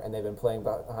are, and they've been playing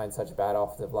behind such bad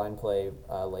offensive line play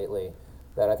lately,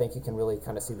 that I think you can really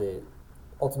kind of see the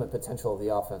ultimate potential of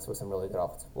the offense with some really good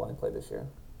offensive line play this year.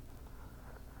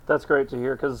 That's great to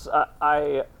hear, because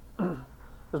I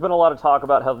there's been a lot of talk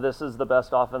about how this is the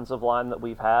best offensive line that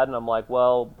we've had, and I'm like,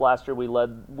 well, last year we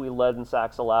led in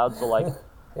sacks allowed, so like,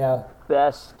 yeah,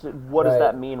 best. What does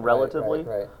that mean relatively?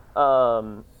 Right.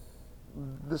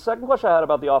 The second question I had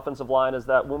about the offensive line is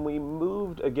that when we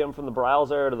moved again from the Briles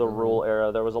era to the Rule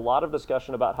era, there was a lot of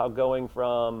discussion about how going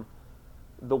from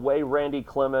the way Randy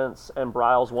Clements and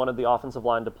Briles wanted the offensive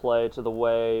line to play to the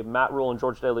way Matt Rule and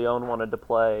George DeLeon wanted to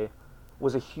play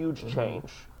was a huge change.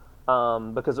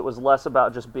 Because it was less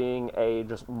about just being a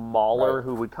mauler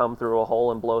who would come through a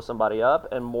hole and blow somebody up,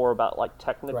 and more about like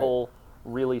technical,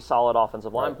 really solid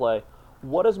offensive line play.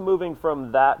 What does moving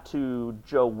from that to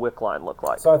Joe Wickline look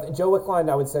like? So Joe Wickline,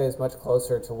 I would say, is much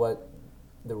closer to what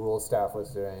the Rule staff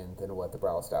was doing than what the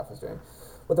Briles staff was doing.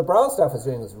 What the Briles staff was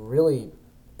doing was really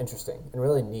interesting and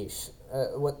really niche.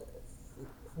 What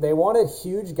they wanted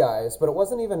huge guys, but it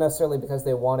wasn't even necessarily because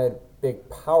they wanted big,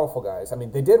 powerful guys. I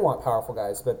mean, they did want powerful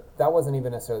guys, but that wasn't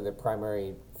even necessarily the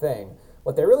primary thing.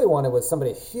 What they really wanted was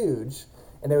somebody huge,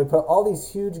 and they would put all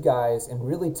these huge guys in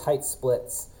really tight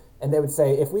splits. And they would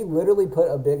say, if we literally put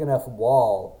a big enough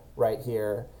wall right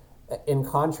here, in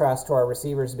contrast to our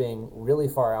receivers being really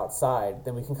far outside,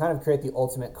 then we can kind of create the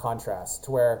ultimate contrast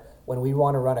to where when we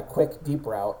want to run a quick, deep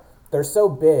route, they're so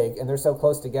big and they're so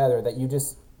close together that you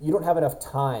don't have enough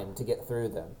time to get through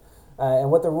them.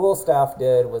 And what the Rule staff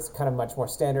did was kind of much more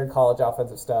standard college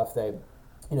offensive stuff. They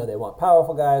want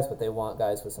powerful guys, but they want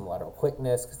guys with some lateral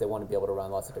quickness because they want to be able to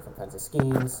run lots of different kinds of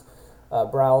schemes.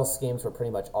 Briles' schemes were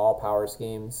pretty much all power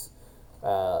schemes,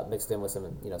 mixed in with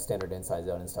some standard inside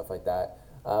zone and stuff like that.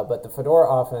 But the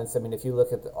Fedora offense, I mean, if you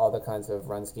look at all the kinds of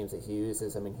run schemes that he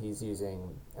uses, I mean, he's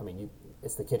using,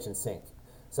 it's the kitchen sink.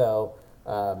 So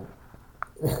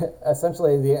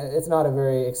essentially, it's not a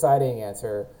very exciting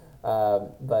answer,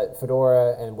 but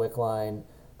Fedora and Wickline,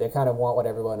 they kind of want what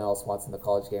everyone else wants in the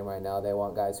college game right now. They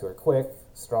want guys who are quick,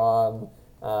 strong,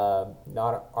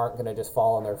 aren't going to just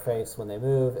fall on their face when they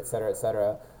move, et cetera, et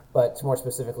cetera. But to more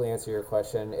specifically answer your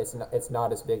question, it's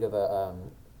not as big of a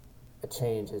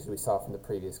change as we saw from the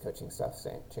previous coaching staff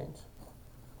change.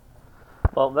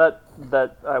 Well,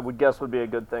 that I would guess would be a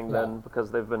good thing then,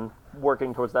 because they've been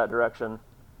working towards that direction.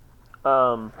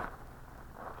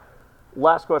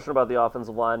 Last question about the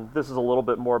offensive line. This is a little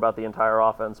bit more about the entire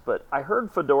offense, but I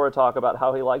heard Fedora talk about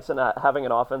how he likes having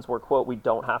an offense where, quote, we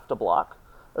don't have to block,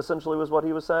 essentially was what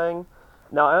he was saying.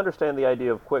 Now, I understand the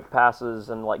idea of quick passes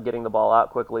and like getting the ball out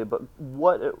quickly, but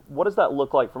what does that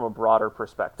look like from a broader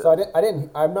perspective? So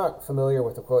I'm not familiar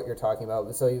with the quote you're talking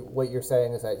about. So what you're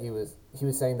saying is that he was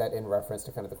saying that in reference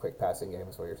to kind of the quick passing game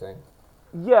is what you're saying?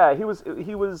 Yeah, he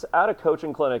was at a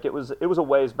coaching clinic. It was a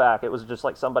ways back. It was just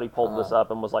like somebody pulled this up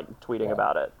and was like tweeting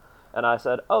about it, and I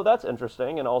said, "Oh, that's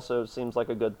interesting," and also seems like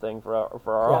a good thing for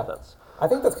our offense. I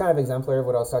think that's kind of exemplary of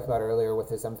what I was talking about earlier with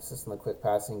his emphasis on the quick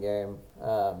passing game.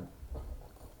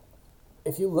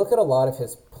 If you look at a lot of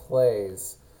his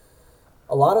plays,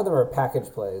 a lot of them are package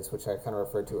plays, which I kind of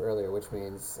referred to earlier, which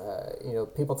means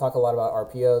people talk a lot about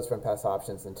RPOs, run pass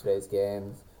options in today's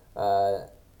games.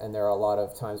 And there are a lot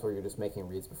of times where you're just making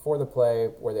reads before the play,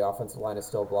 where the offensive line is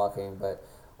still blocking. But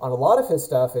on a lot of his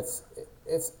stuff, it's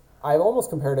I've almost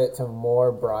compared it to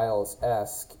more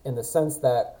Briles-esque in the sense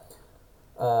that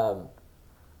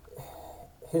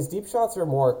his deep shots are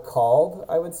more called,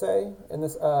 I would say. In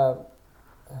this,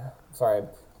 sorry, I'm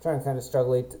trying to kind of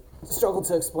struggle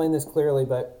to explain this clearly,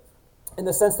 but in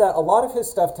the sense that a lot of his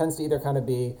stuff tends to either kind of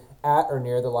be at or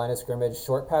near the line of scrimmage,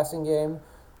 short passing game,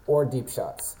 or deep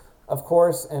shots. of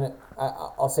course, and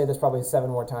I'll say this probably 7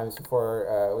 more times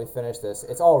before we finish this.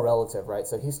 It's all relative, right?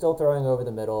 So he's still throwing over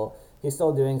the middle. He's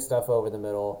still doing stuff over the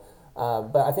middle.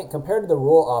 But I think compared to the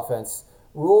Rule offense,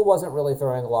 Rule wasn't really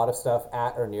throwing a lot of stuff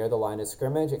at or near the line of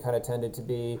scrimmage. It kind of tended to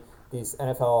be these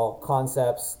NFL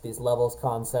concepts, these levels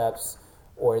concepts,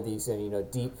 or these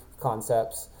deep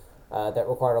concepts that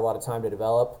required a lot of time to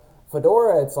develop.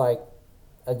 Fedora, it's like,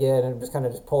 again, I'm just kind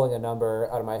of pulling a number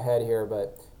out of my head here,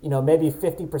 but maybe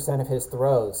 50% of his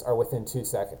throws are within 2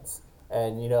 seconds.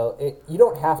 And you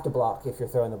don't have to block if you're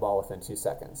throwing the ball within 2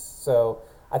 seconds. So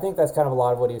I think that's kind of a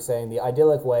lot of what he was saying. The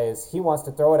idyllic way is he wants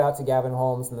to throw it out to Gavin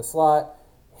Holmes in the slot,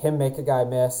 him make a guy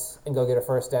miss, and go get a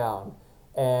first down.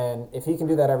 And if he can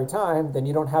do that every time, then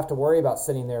you don't have to worry about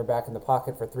sitting there back in the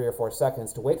pocket for 3 or 4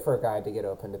 seconds to wait for a guy to get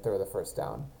open to throw the first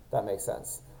down. That makes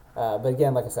sense. But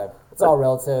again, like I said, it's all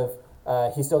relative.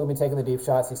 He's still going to be taking the deep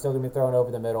shots. He's still going to be throwing over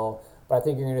the middle. But I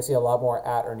think you're going to see a lot more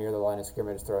at or near the line of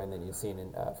scrimmage throwing than you've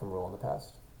seen from Rule in the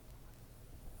past.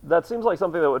 That seems like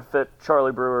something that would fit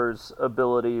Charlie Brewer's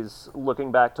abilities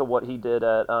looking back to what he did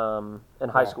at in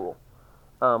high school.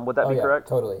 Would that be correct?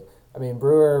 Totally. I mean,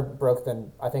 Brewer broke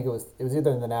I think it was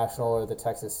either the national or the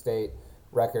Texas State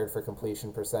record for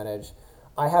completion percentage.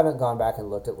 I haven't gone back and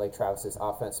looked at Lake Travis's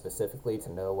offense specifically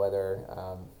to know whether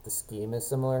the scheme is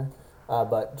similar,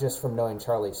 but just from knowing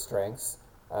Charlie's strengths,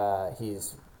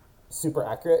 he's super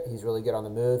accurate. He's really good on the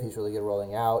move. He's really good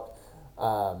rolling out.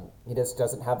 He just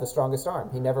doesn't have the strongest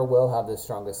arm. He never will have the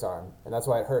strongest arm, and that's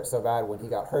why it hurt so bad when he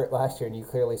got hurt last year. And you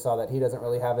clearly saw that he doesn't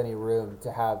really have any room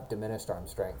to have diminished arm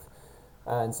strength.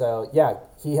 And so, yeah,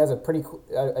 he has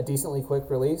a decently quick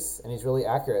release, and he's really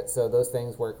accurate. So those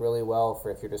things work really well for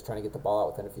if you're just trying to get the ball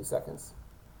out within a few seconds.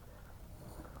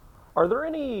 Are there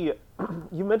any,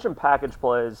 you mentioned package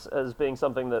plays as being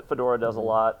something that Fedora does a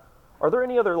lot. Are there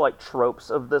any other, tropes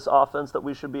of this offense that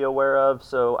we should be aware of?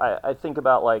 So I think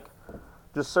about,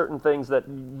 just certain things that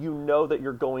that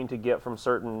you're going to get from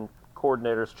certain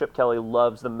coordinators. Chip Kelly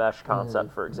loves the mesh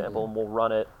concept, for example, and will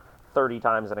run it 30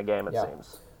 times in a game, it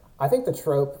seems. I think the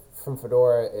trope from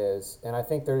Fedora is, and I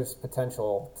think there's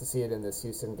potential to see it in this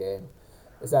Houston game,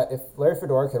 is that if Larry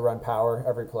Fedora could run power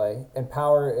every play, and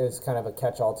power is kind of a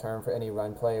catch-all term for any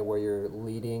run play where you're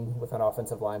leading with an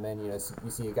offensive lineman. You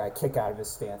see a guy kick out of his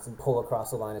stance and pull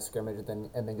across the line of scrimmage and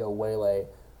then go waylay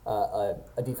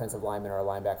a defensive lineman or a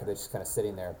linebacker that's just kind of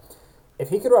sitting there. If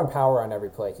he could run power on every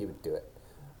play, he would do it.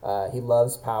 He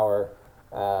loves power,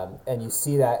 and you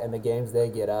see that in the games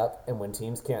they get up, and when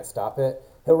teams can't stop it,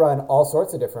 he'll run all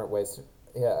sorts of different ways.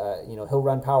 He'll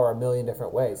run power a million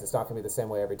different ways. It's not going to be the same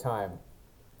way every time.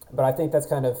 But I think that's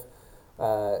kind of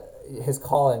his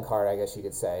calling card, I guess you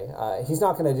could say. He's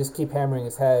not going to just keep hammering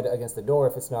his head against the door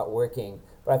if it's not working.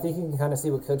 But I think you can kind of see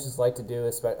what coaches like to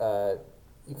do.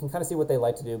 You can kind of see what they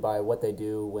like to do by what they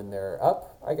do when they're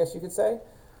up, I guess you could say,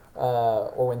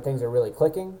 or when things are really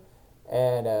clicking.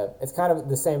 And it's kind of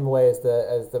the same way as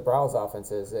the Browns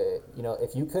offense is.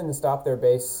 If you couldn't stop their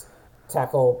base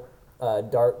tackle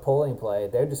dart pulling play,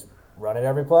 they'd just run it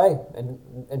every play, and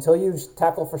until you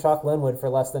tackle for Shock Linwood for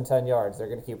less than 10 yards, they're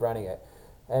going to keep running it.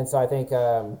 And so I think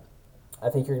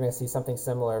you're going to see something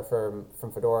similar from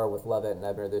Fedora with Lovett and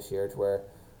Ebner this year, to where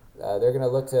they're going to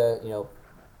look to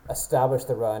establish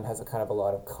the run. Has a kind of a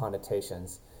lot of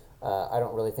connotations. I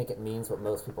don't really think it means what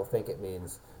most people think it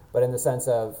means, but in the sense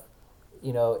of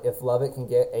if Lovett can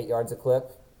get 8 yards a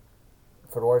clip,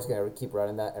 Fedora's going to keep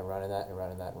running that and running that and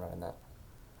running that and running that.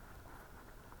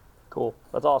 Cool.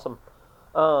 That's awesome.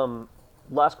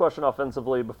 Last question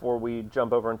offensively before we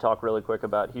jump over and talk really quick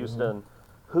about Houston.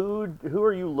 Mm-hmm. Who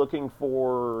are you looking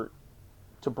forward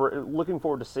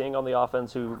to seeing on the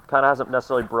offense who kind of hasn't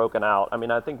necessarily broken out? I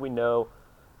mean, I think we know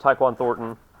Tyquan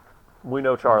Thornton. We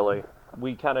know Charlie.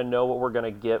 We kind of know what we're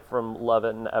going to get from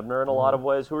Lovett and Ebner in a lot of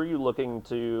ways. Who are you looking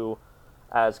to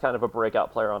as kind of a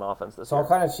breakout player on offense this year? So I'll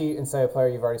kind of cheat and say a player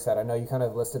you've already said. I know you kind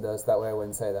of listed those, that way I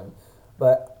wouldn't say them.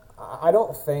 But I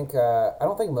don't think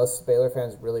most Baylor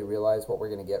fans really realize what we're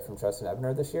going to get from Trestan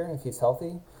Ebner this year if he's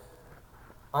healthy.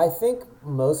 I think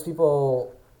most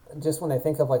people, just when they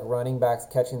think of running backs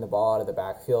catching the ball out of the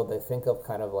backfield, they think of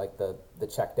kind of the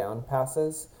check down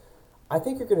passes. I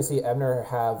think you're going to see Ebner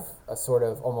have a sort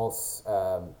of almost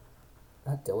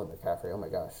not Dylan McCaffrey, oh my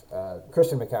gosh,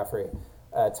 Christian McCaffrey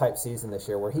type season this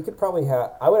year, where he could probably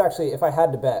have. I would actually, if I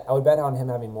had to bet, I would bet on him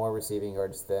having more receiving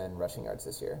yards than rushing yards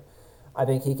this year. I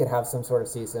think he could have some sort of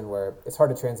season where it's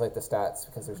hard to translate the stats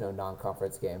because there's no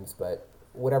non-conference games, but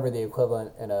whatever the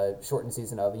equivalent in a shortened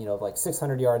season of,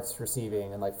 600 yards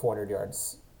receiving and 400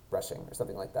 yards rushing or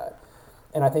something like that.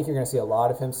 And I think you're going to see a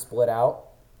lot of him split out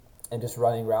and just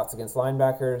running routes against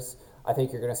linebackers. I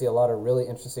think you're going to see a lot of really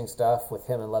interesting stuff with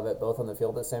him and Levitt both on the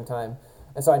field at the same time.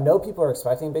 And so I know people are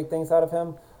expecting big things out of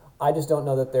him. I just don't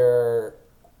know that they're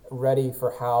ready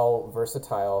for how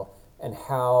versatile and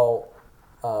how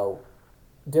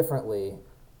differently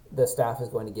the staff is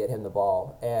going to get him the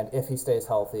ball. And if he stays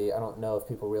healthy, I don't know if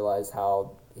people realize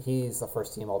how he's a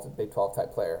first-team Big 12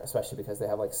 type player, especially because they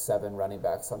have like 7 running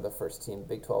backs on the first-team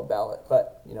Big 12 ballot.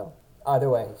 But, either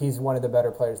way, he's one of the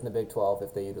better players in the Big 12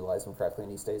 if they utilize him correctly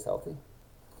and he stays healthy.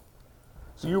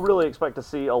 So you really expect to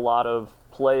see a lot of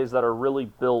plays that are really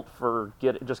built for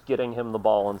just getting him the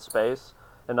ball in space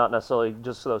and not necessarily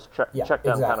just those check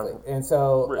down exactly. kind of. And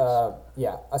so,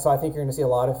 so I think you're going to see a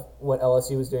lot of what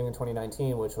LSU was doing in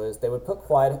 2019, which was they would put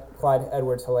Clyde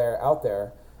Edwards-Helaire out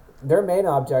there. Their main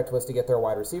object was to get their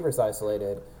wide receivers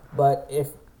isolated, but if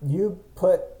you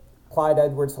put Clyde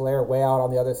Edwards-Helaire way out on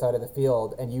the other side of the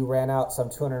field and you ran out some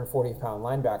 240-pound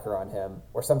linebacker on him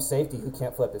or some safety who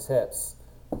can't flip his hips,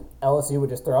 LSU would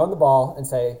just throw in the ball and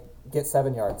say, get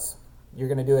 7 yards. You're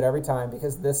going to do it every time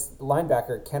because this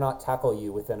linebacker cannot tackle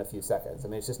you within a few seconds. I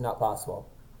mean, it's just not possible.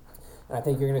 And I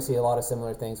think you're going to see a lot of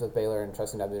similar things with Baylor and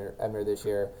Treston Ebner this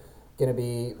year. Going to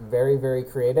be very, very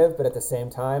creative, but at the same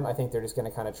time, I think they're just going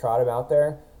to kind of trot him out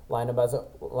there,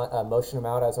 motion him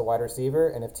out as a wide receiver,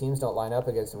 and if teams don't line up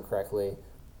against him correctly,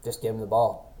 just give him the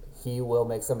ball. He will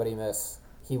make somebody miss.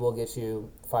 He will get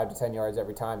you 5 to 10 yards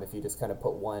every time if you just kind of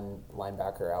put one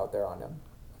linebacker out there on him.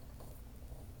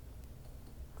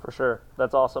 For sure.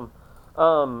 That's awesome.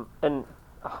 And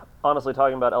honestly,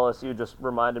 talking about LSU just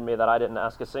reminded me that I didn't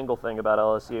ask a single thing about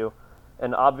LSU.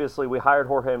 And obviously, we hired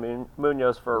Jorge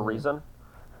Munoz for a reason.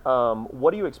 What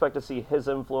do you expect to see his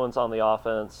influence on the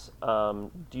offense?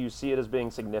 Do you see it as being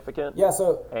significant? Yeah,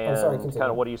 so and I'm sorry, continue. Kind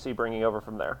of what do you see bringing over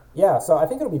from there? Yeah, so I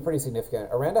think it'll be pretty significant.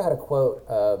 Aranda had a quote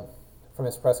from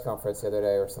his press conference the other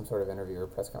day, or some sort of interview or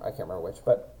press conference, I can't remember which.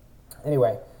 But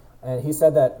anyway, and he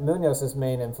said that Munoz's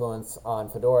main influence on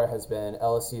Fedora has been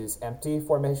LSU's empty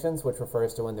formations, which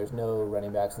refers to when there's no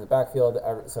running backs in the backfield,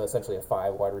 so essentially a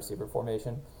 5 wide receiver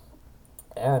formation,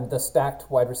 and the stacked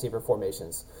wide receiver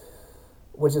formations,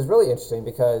 which is really interesting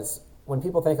because when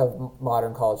people think of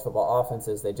modern college football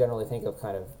offenses, they generally think of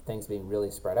kind of things being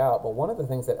really spread out. But one of the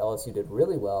things that LSU did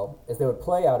really well is they would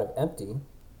play out of empty,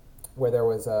 where there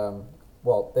was,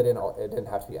 it didn't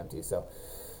have to be empty. So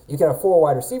you can have 4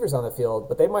 wide receivers on the field,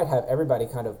 but they might have everybody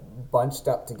kind of bunched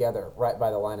up together right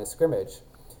by the line of scrimmage.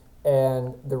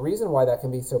 And the reason why that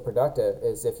can be so productive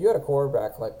is if you had a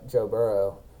quarterback like Joe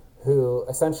Burrow, who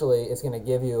essentially is going to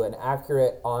give you an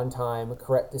accurate, on-time,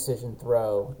 correct decision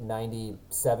throw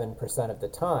 97% of the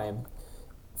time,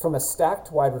 from a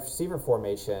stacked wide receiver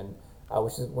formation,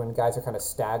 which is when guys are kind of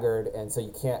staggered, and so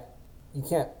you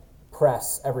can't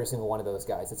press every single one of those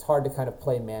guys. It's hard to kind of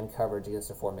play man coverage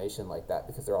against a formation like that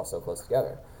because they're all so close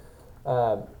together.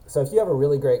 So if you have a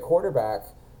really great quarterback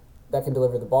that can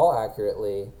deliver the ball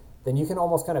accurately, then you can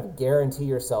almost kind of guarantee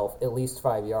yourself at least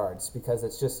 5 yards because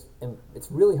it's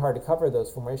really hard to cover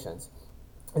those formations.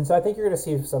 And so I think you're going to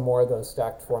see some more of those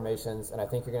stacked formations, and I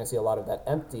think you're going to see a lot of that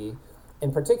empty,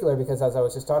 in particular because, as I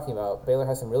was just talking about, Baylor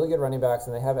has some really good running backs,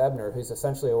 and they have Ebner, who's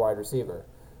essentially a wide receiver.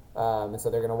 And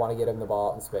so they're going to want to get him the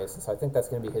ball in space. And so I think that's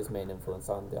going to be his main influence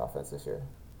on the offense this year.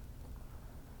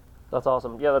 That's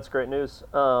awesome. Yeah, that's great news.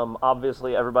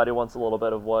 Obviously, everybody wants a little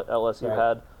bit of what LSU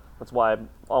had. That's why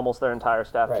almost their entire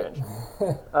staff changed.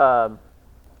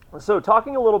 So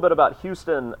talking a little bit about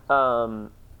Houston,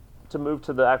 to move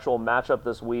to the actual matchup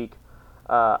this week,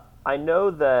 I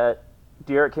know that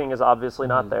D'Eriq King is obviously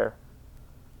not there.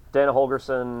 Dana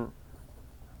Holgorsen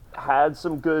had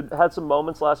some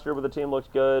moments last year where the team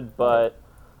looked good, but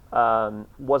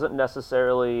wasn't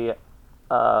necessarily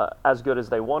as good as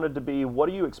they wanted to be. What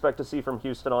do you expect to see from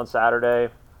Houston on Saturday?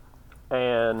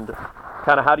 And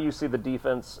kind of how do you see the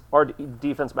defense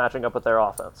matching up with their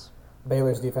offense?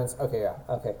 Baylor's defense? Okay.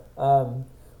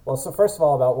 Well, so first of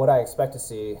all, about what I expect to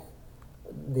see,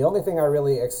 the only thing I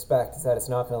really expect is that it's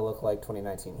not going to look like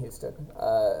 2019 Houston.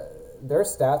 Their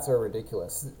stats are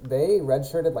ridiculous. They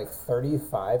redshirted like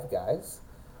 35 guys.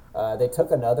 They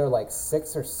took another like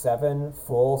 6 or 7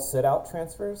 full sit-out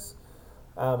transfers.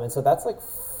 And so that's like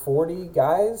 40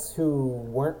 guys who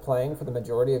weren't playing for the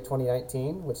majority of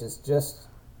 2019, which is just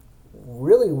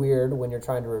really weird when you're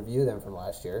trying to review them from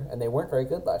last year. And they weren't very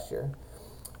good last year.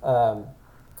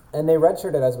 And they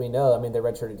redshirted, as we know. I mean, they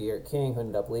redshirted D'Eriq King, who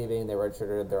ended up leaving. They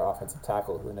redshirted their offensive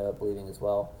tackle, who ended up leaving as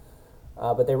well.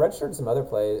 But they redshirted some other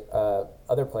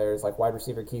players, like wide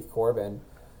receiver Keith Corbin.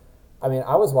 I mean,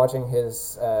 I was watching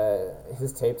his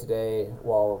tape today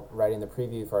while writing the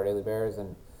preview for our Daily Bears,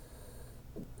 and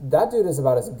that dude is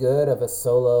about as good of a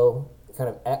solo kind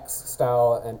of X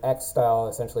style, and X style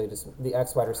essentially just the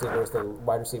X wide receiver is the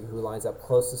wide receiver who lines up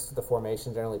closest to the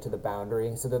formation, generally to the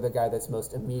boundary. So they're the guy that's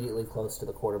most immediately close to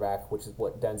the quarterback, which is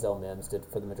what Denzel Mims did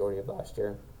for the majority of last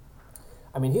year.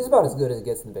 I mean, he's about as good as it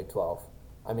gets in the Big 12.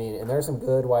 I mean, and there are some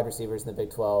good wide receivers in the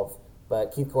Big 12,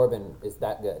 but Keith Corbin is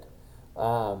that good.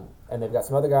 And they've got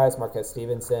some other guys, Marquez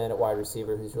Stevenson at wide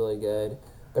receiver, who's really good.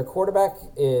 Their quarterback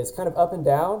is kind of up and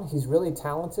down. He's really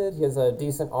talented. He has a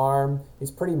decent arm.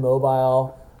 He's pretty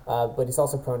mobile, but he's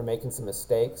also prone to making some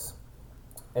mistakes.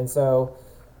 And so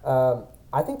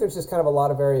I think there's just kind of a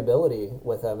lot of variability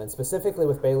with him, and specifically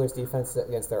with Baylor's defense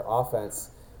against their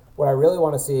offense. What I really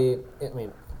want to see, I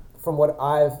mean, from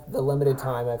the limited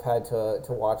time I've had to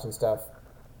watch and stuff,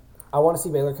 I want to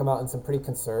see Baylor come out in some pretty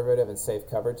conservative and safe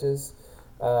coverages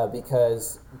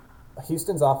because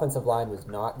Houston's offensive line was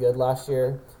not good last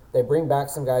year. They bring back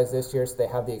some guys this year, so they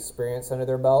have the experience under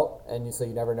their belt, and so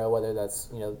you never know whether that's,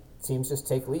 teams just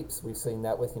take leaps. We've seen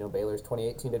that with, Baylor's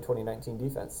 2018 to 2019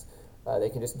 defense. They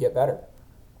can just get better.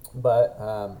 But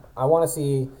I want to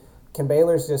see, can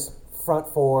Baylor's just front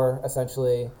four,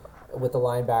 essentially, with the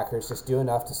linebackers, just do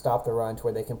enough to stop the run to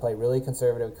where they can play really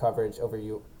conservative coverage over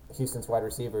Houston's wide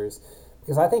receivers?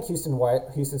 Because I think Houston's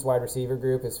wide receiver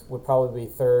group would probably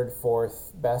be third,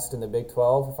 fourth best in the Big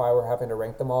 12 if I were having to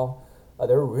rank them all.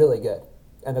 They're really good,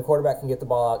 and the quarterback can get the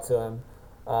ball out to him.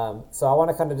 So I want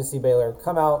to kind of just see Baylor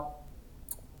come out,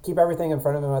 keep everything in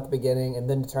front of him at the beginning, and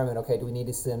then determine, okay, do we need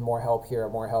to send more help here or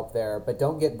more help there? But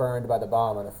don't get burned by the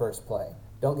bomb on the first play.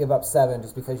 Don't give up 7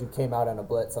 just because you came out on a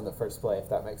blitz on the first play, if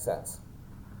that makes sense.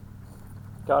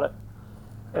 Got it.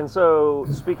 And so,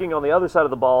 speaking on the other side of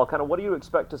the ball, kind of what do you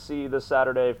expect to see this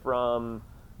Saturday from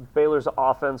Baylor's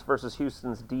offense versus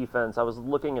Houston's defense? I was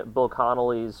looking at Bill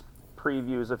Connolly's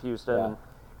previews of Houston. Yeah.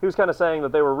 He was kind of saying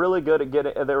that they were really good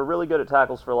at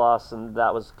tackles for loss, and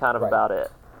that was kind of about it.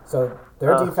 So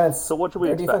their defense. So what should we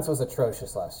expect? Their defense was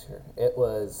atrocious last year. It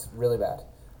was really bad,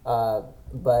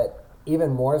 but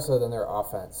even more so than their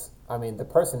offense. I mean, the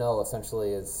personnel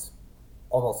essentially is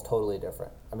almost totally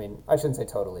different. I mean, I shouldn't say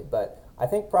totally, but I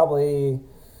think probably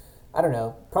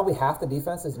half the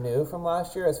defense is new from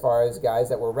last year, as far as guys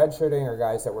that were redshirting or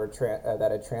guys that were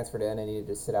that had transferred in and needed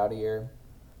to sit out a year.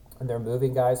 And they're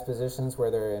moving guys' positions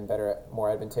where they're in better, more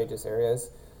advantageous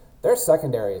areas. Their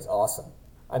secondary is awesome.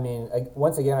 I mean,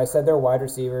 once again, I said their wide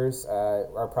receivers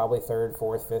are probably third,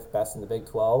 fourth, fifth best in the Big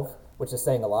 12, which is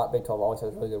saying a lot. Big 12 always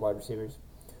has really good wide receivers.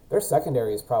 Their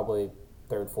secondary is probably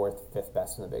third, fourth, fifth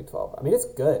best in the Big 12. I mean, it's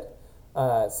good.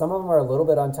 Some of them are a little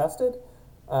bit untested.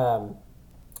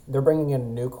 They're bringing in a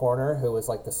new corner who was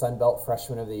like the Sun Belt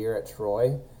Freshman of the Year at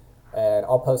Troy. And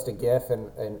I'll post a GIF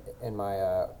in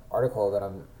my article that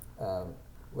I'm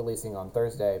releasing on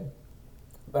Thursday.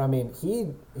 But I mean,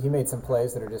 he made some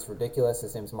plays that are just ridiculous.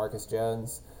 His name's Marcus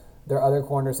Jones. Their other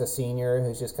corner's a senior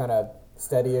who's just kind of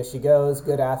steady as she goes,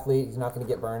 good athlete. He's not going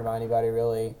to get burned by anybody,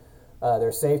 really.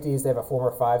 Their safeties, they have a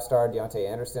former 5-star,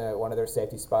 Deontay Anderson, at one of their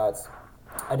safety spots.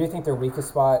 I do think their weakest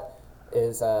spot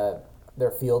is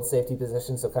their field safety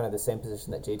position, so kind of the same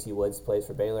position that JT Woods plays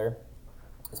for Baylor.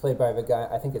 It's played by a guy,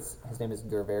 I think his name is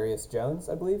Gervarius Jones,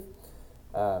 I believe.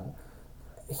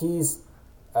 He's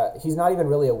not even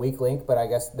really a weak link, but I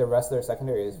guess the rest of their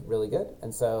secondary is really good.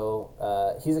 And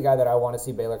so he's a guy that I want to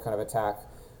see Baylor kind of attack,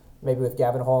 maybe with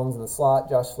Gavin Holmes in the slot,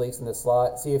 Josh Fleeks in the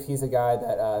slot, see if he's a guy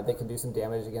that they can do some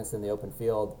damage against in the open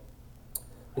field.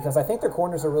 Because I think their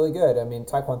corners are really good. I mean,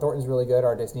 Tyquan Thornton's really good,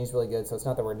 Artis Nee's really good, so it's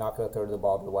not that we're not going to throw the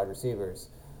ball to the wide receivers.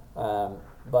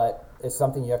 But it's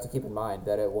something you have to keep in mind,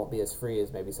 that it won't be as free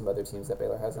as maybe some other teams that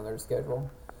Baylor has on their schedule.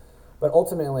 But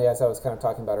ultimately, as I was kind of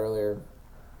talking about earlier,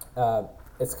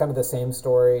 it's kind of the same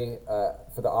story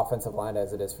for the offensive line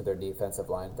as it is for their defensive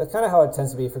line. That's kind of how it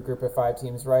tends to be for Group of 5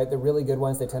 teams, right? The really good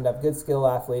ones, they tend to have good skill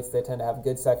athletes. They tend to have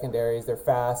good secondaries. They're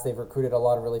fast. They've recruited a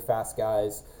lot of really fast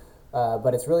guys.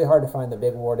 But it's really hard to find the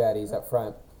big war daddies up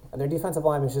front. And their defensive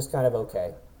line is just kind of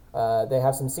okay. They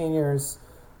have some seniors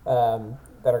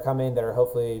that are coming that are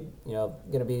hopefully,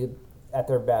 going to be at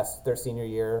their best their senior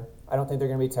year. I don't think they're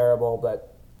going to be terrible,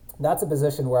 but that's a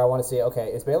position where I want to see, okay,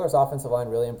 is Baylor's offensive line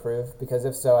really improved? Because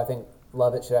if so, I think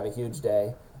Lovett should have a huge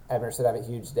day. Ebner should have a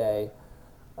huge day.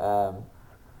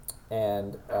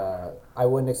 And I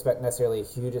wouldn't expect necessarily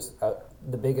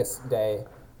the biggest day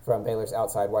from Baylor's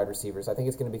outside wide receivers. I think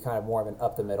it's going to be kind of more of an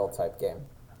up-the-middle type game.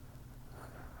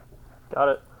 Got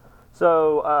it.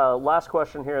 So last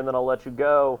question here, and then I'll let you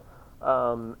go.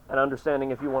 And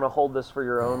understanding if you want to hold this for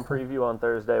your own preview on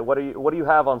Thursday, what do you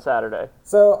have on Saturday?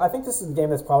 So I think this is a game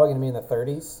that's probably going to be in the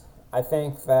 30s. I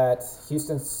think that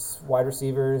Houston's wide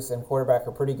receivers and quarterback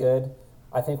are pretty good.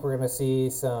 I think we're going to see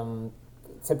some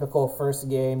typical first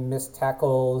game missed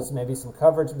tackles, maybe some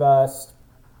coverage bust.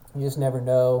 You just never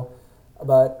know.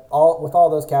 But with all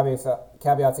those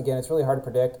caveats again, it's really hard to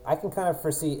predict. I can kind of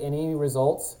foresee any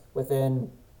results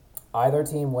within either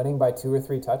team winning by 2 or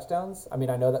 3 touchdowns. I mean,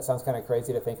 I know that sounds kind of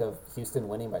crazy to think of Houston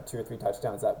winning by 2 or 3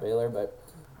 touchdowns at Baylor, but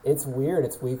it's weird.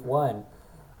 It's week 1.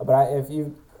 But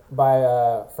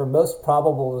for most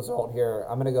probable result here,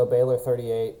 I'm going to go Baylor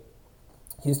 38,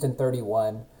 Houston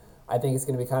 31. I think it's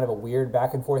going to be kind of a weird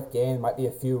back and forth game. It might be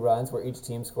a few runs where each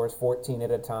team scores 14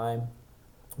 at a time.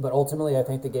 But ultimately, I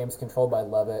think the game's controlled by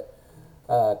Lovett,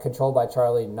 controlled by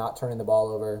Charlie not turning the ball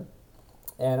over.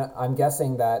 And I'm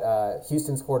guessing that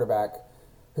Houston's quarterback,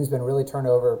 who's been really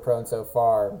turnover prone so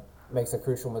far, makes a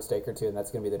crucial mistake or two, and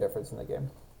that's going to be the difference in the game.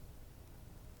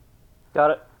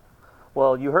 Got it.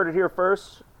 Well, you heard it here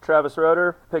first. Travis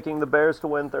Roeder picking the Bears to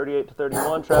win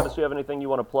 38-31. Travis, do you have anything you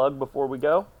want to plug before we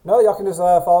go? No, y'all can just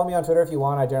follow me on Twitter if you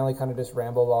want. I generally kind of just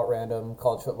ramble about random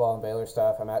college football and Baylor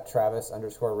stuff. I'm at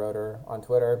Travis_Roeder on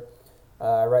Twitter.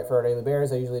 I write for our Daily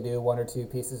Bears. I usually do 1 or 2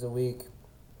 pieces a week.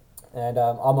 And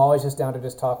I'm always just down to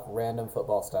just talk random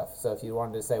football stuff. So if you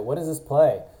wanted to say, what does this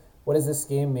play? What does this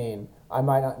scheme mean? I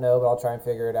might not know, but I'll try and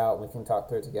figure it out. We can talk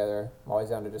through it together. I'm always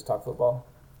down to just talk football.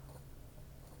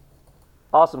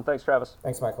 Awesome. Thanks, Travis.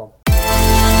 Thanks, Michael.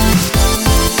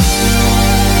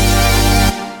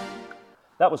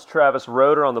 That was Travis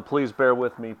Roeder on the Please Bear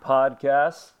With Me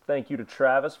podcast. Thank you to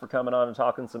Travis for coming on and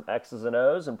talking some X's and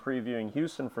O's and previewing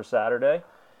Houston for Saturday.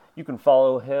 You can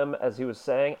follow him, as he was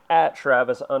saying, at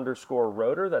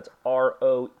Travis_Roeder. That's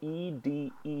Roeder.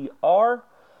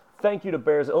 Thank you to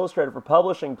Bears Illustrated for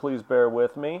publishing Please Bear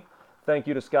With Me. Thank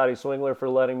you to Scotty Swingler for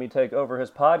letting me take over his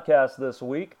podcast this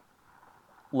week.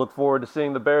 Look forward to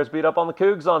seeing the Bears beat up on the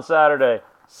Cougs on Saturday.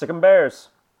 Sick 'em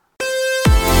Bears.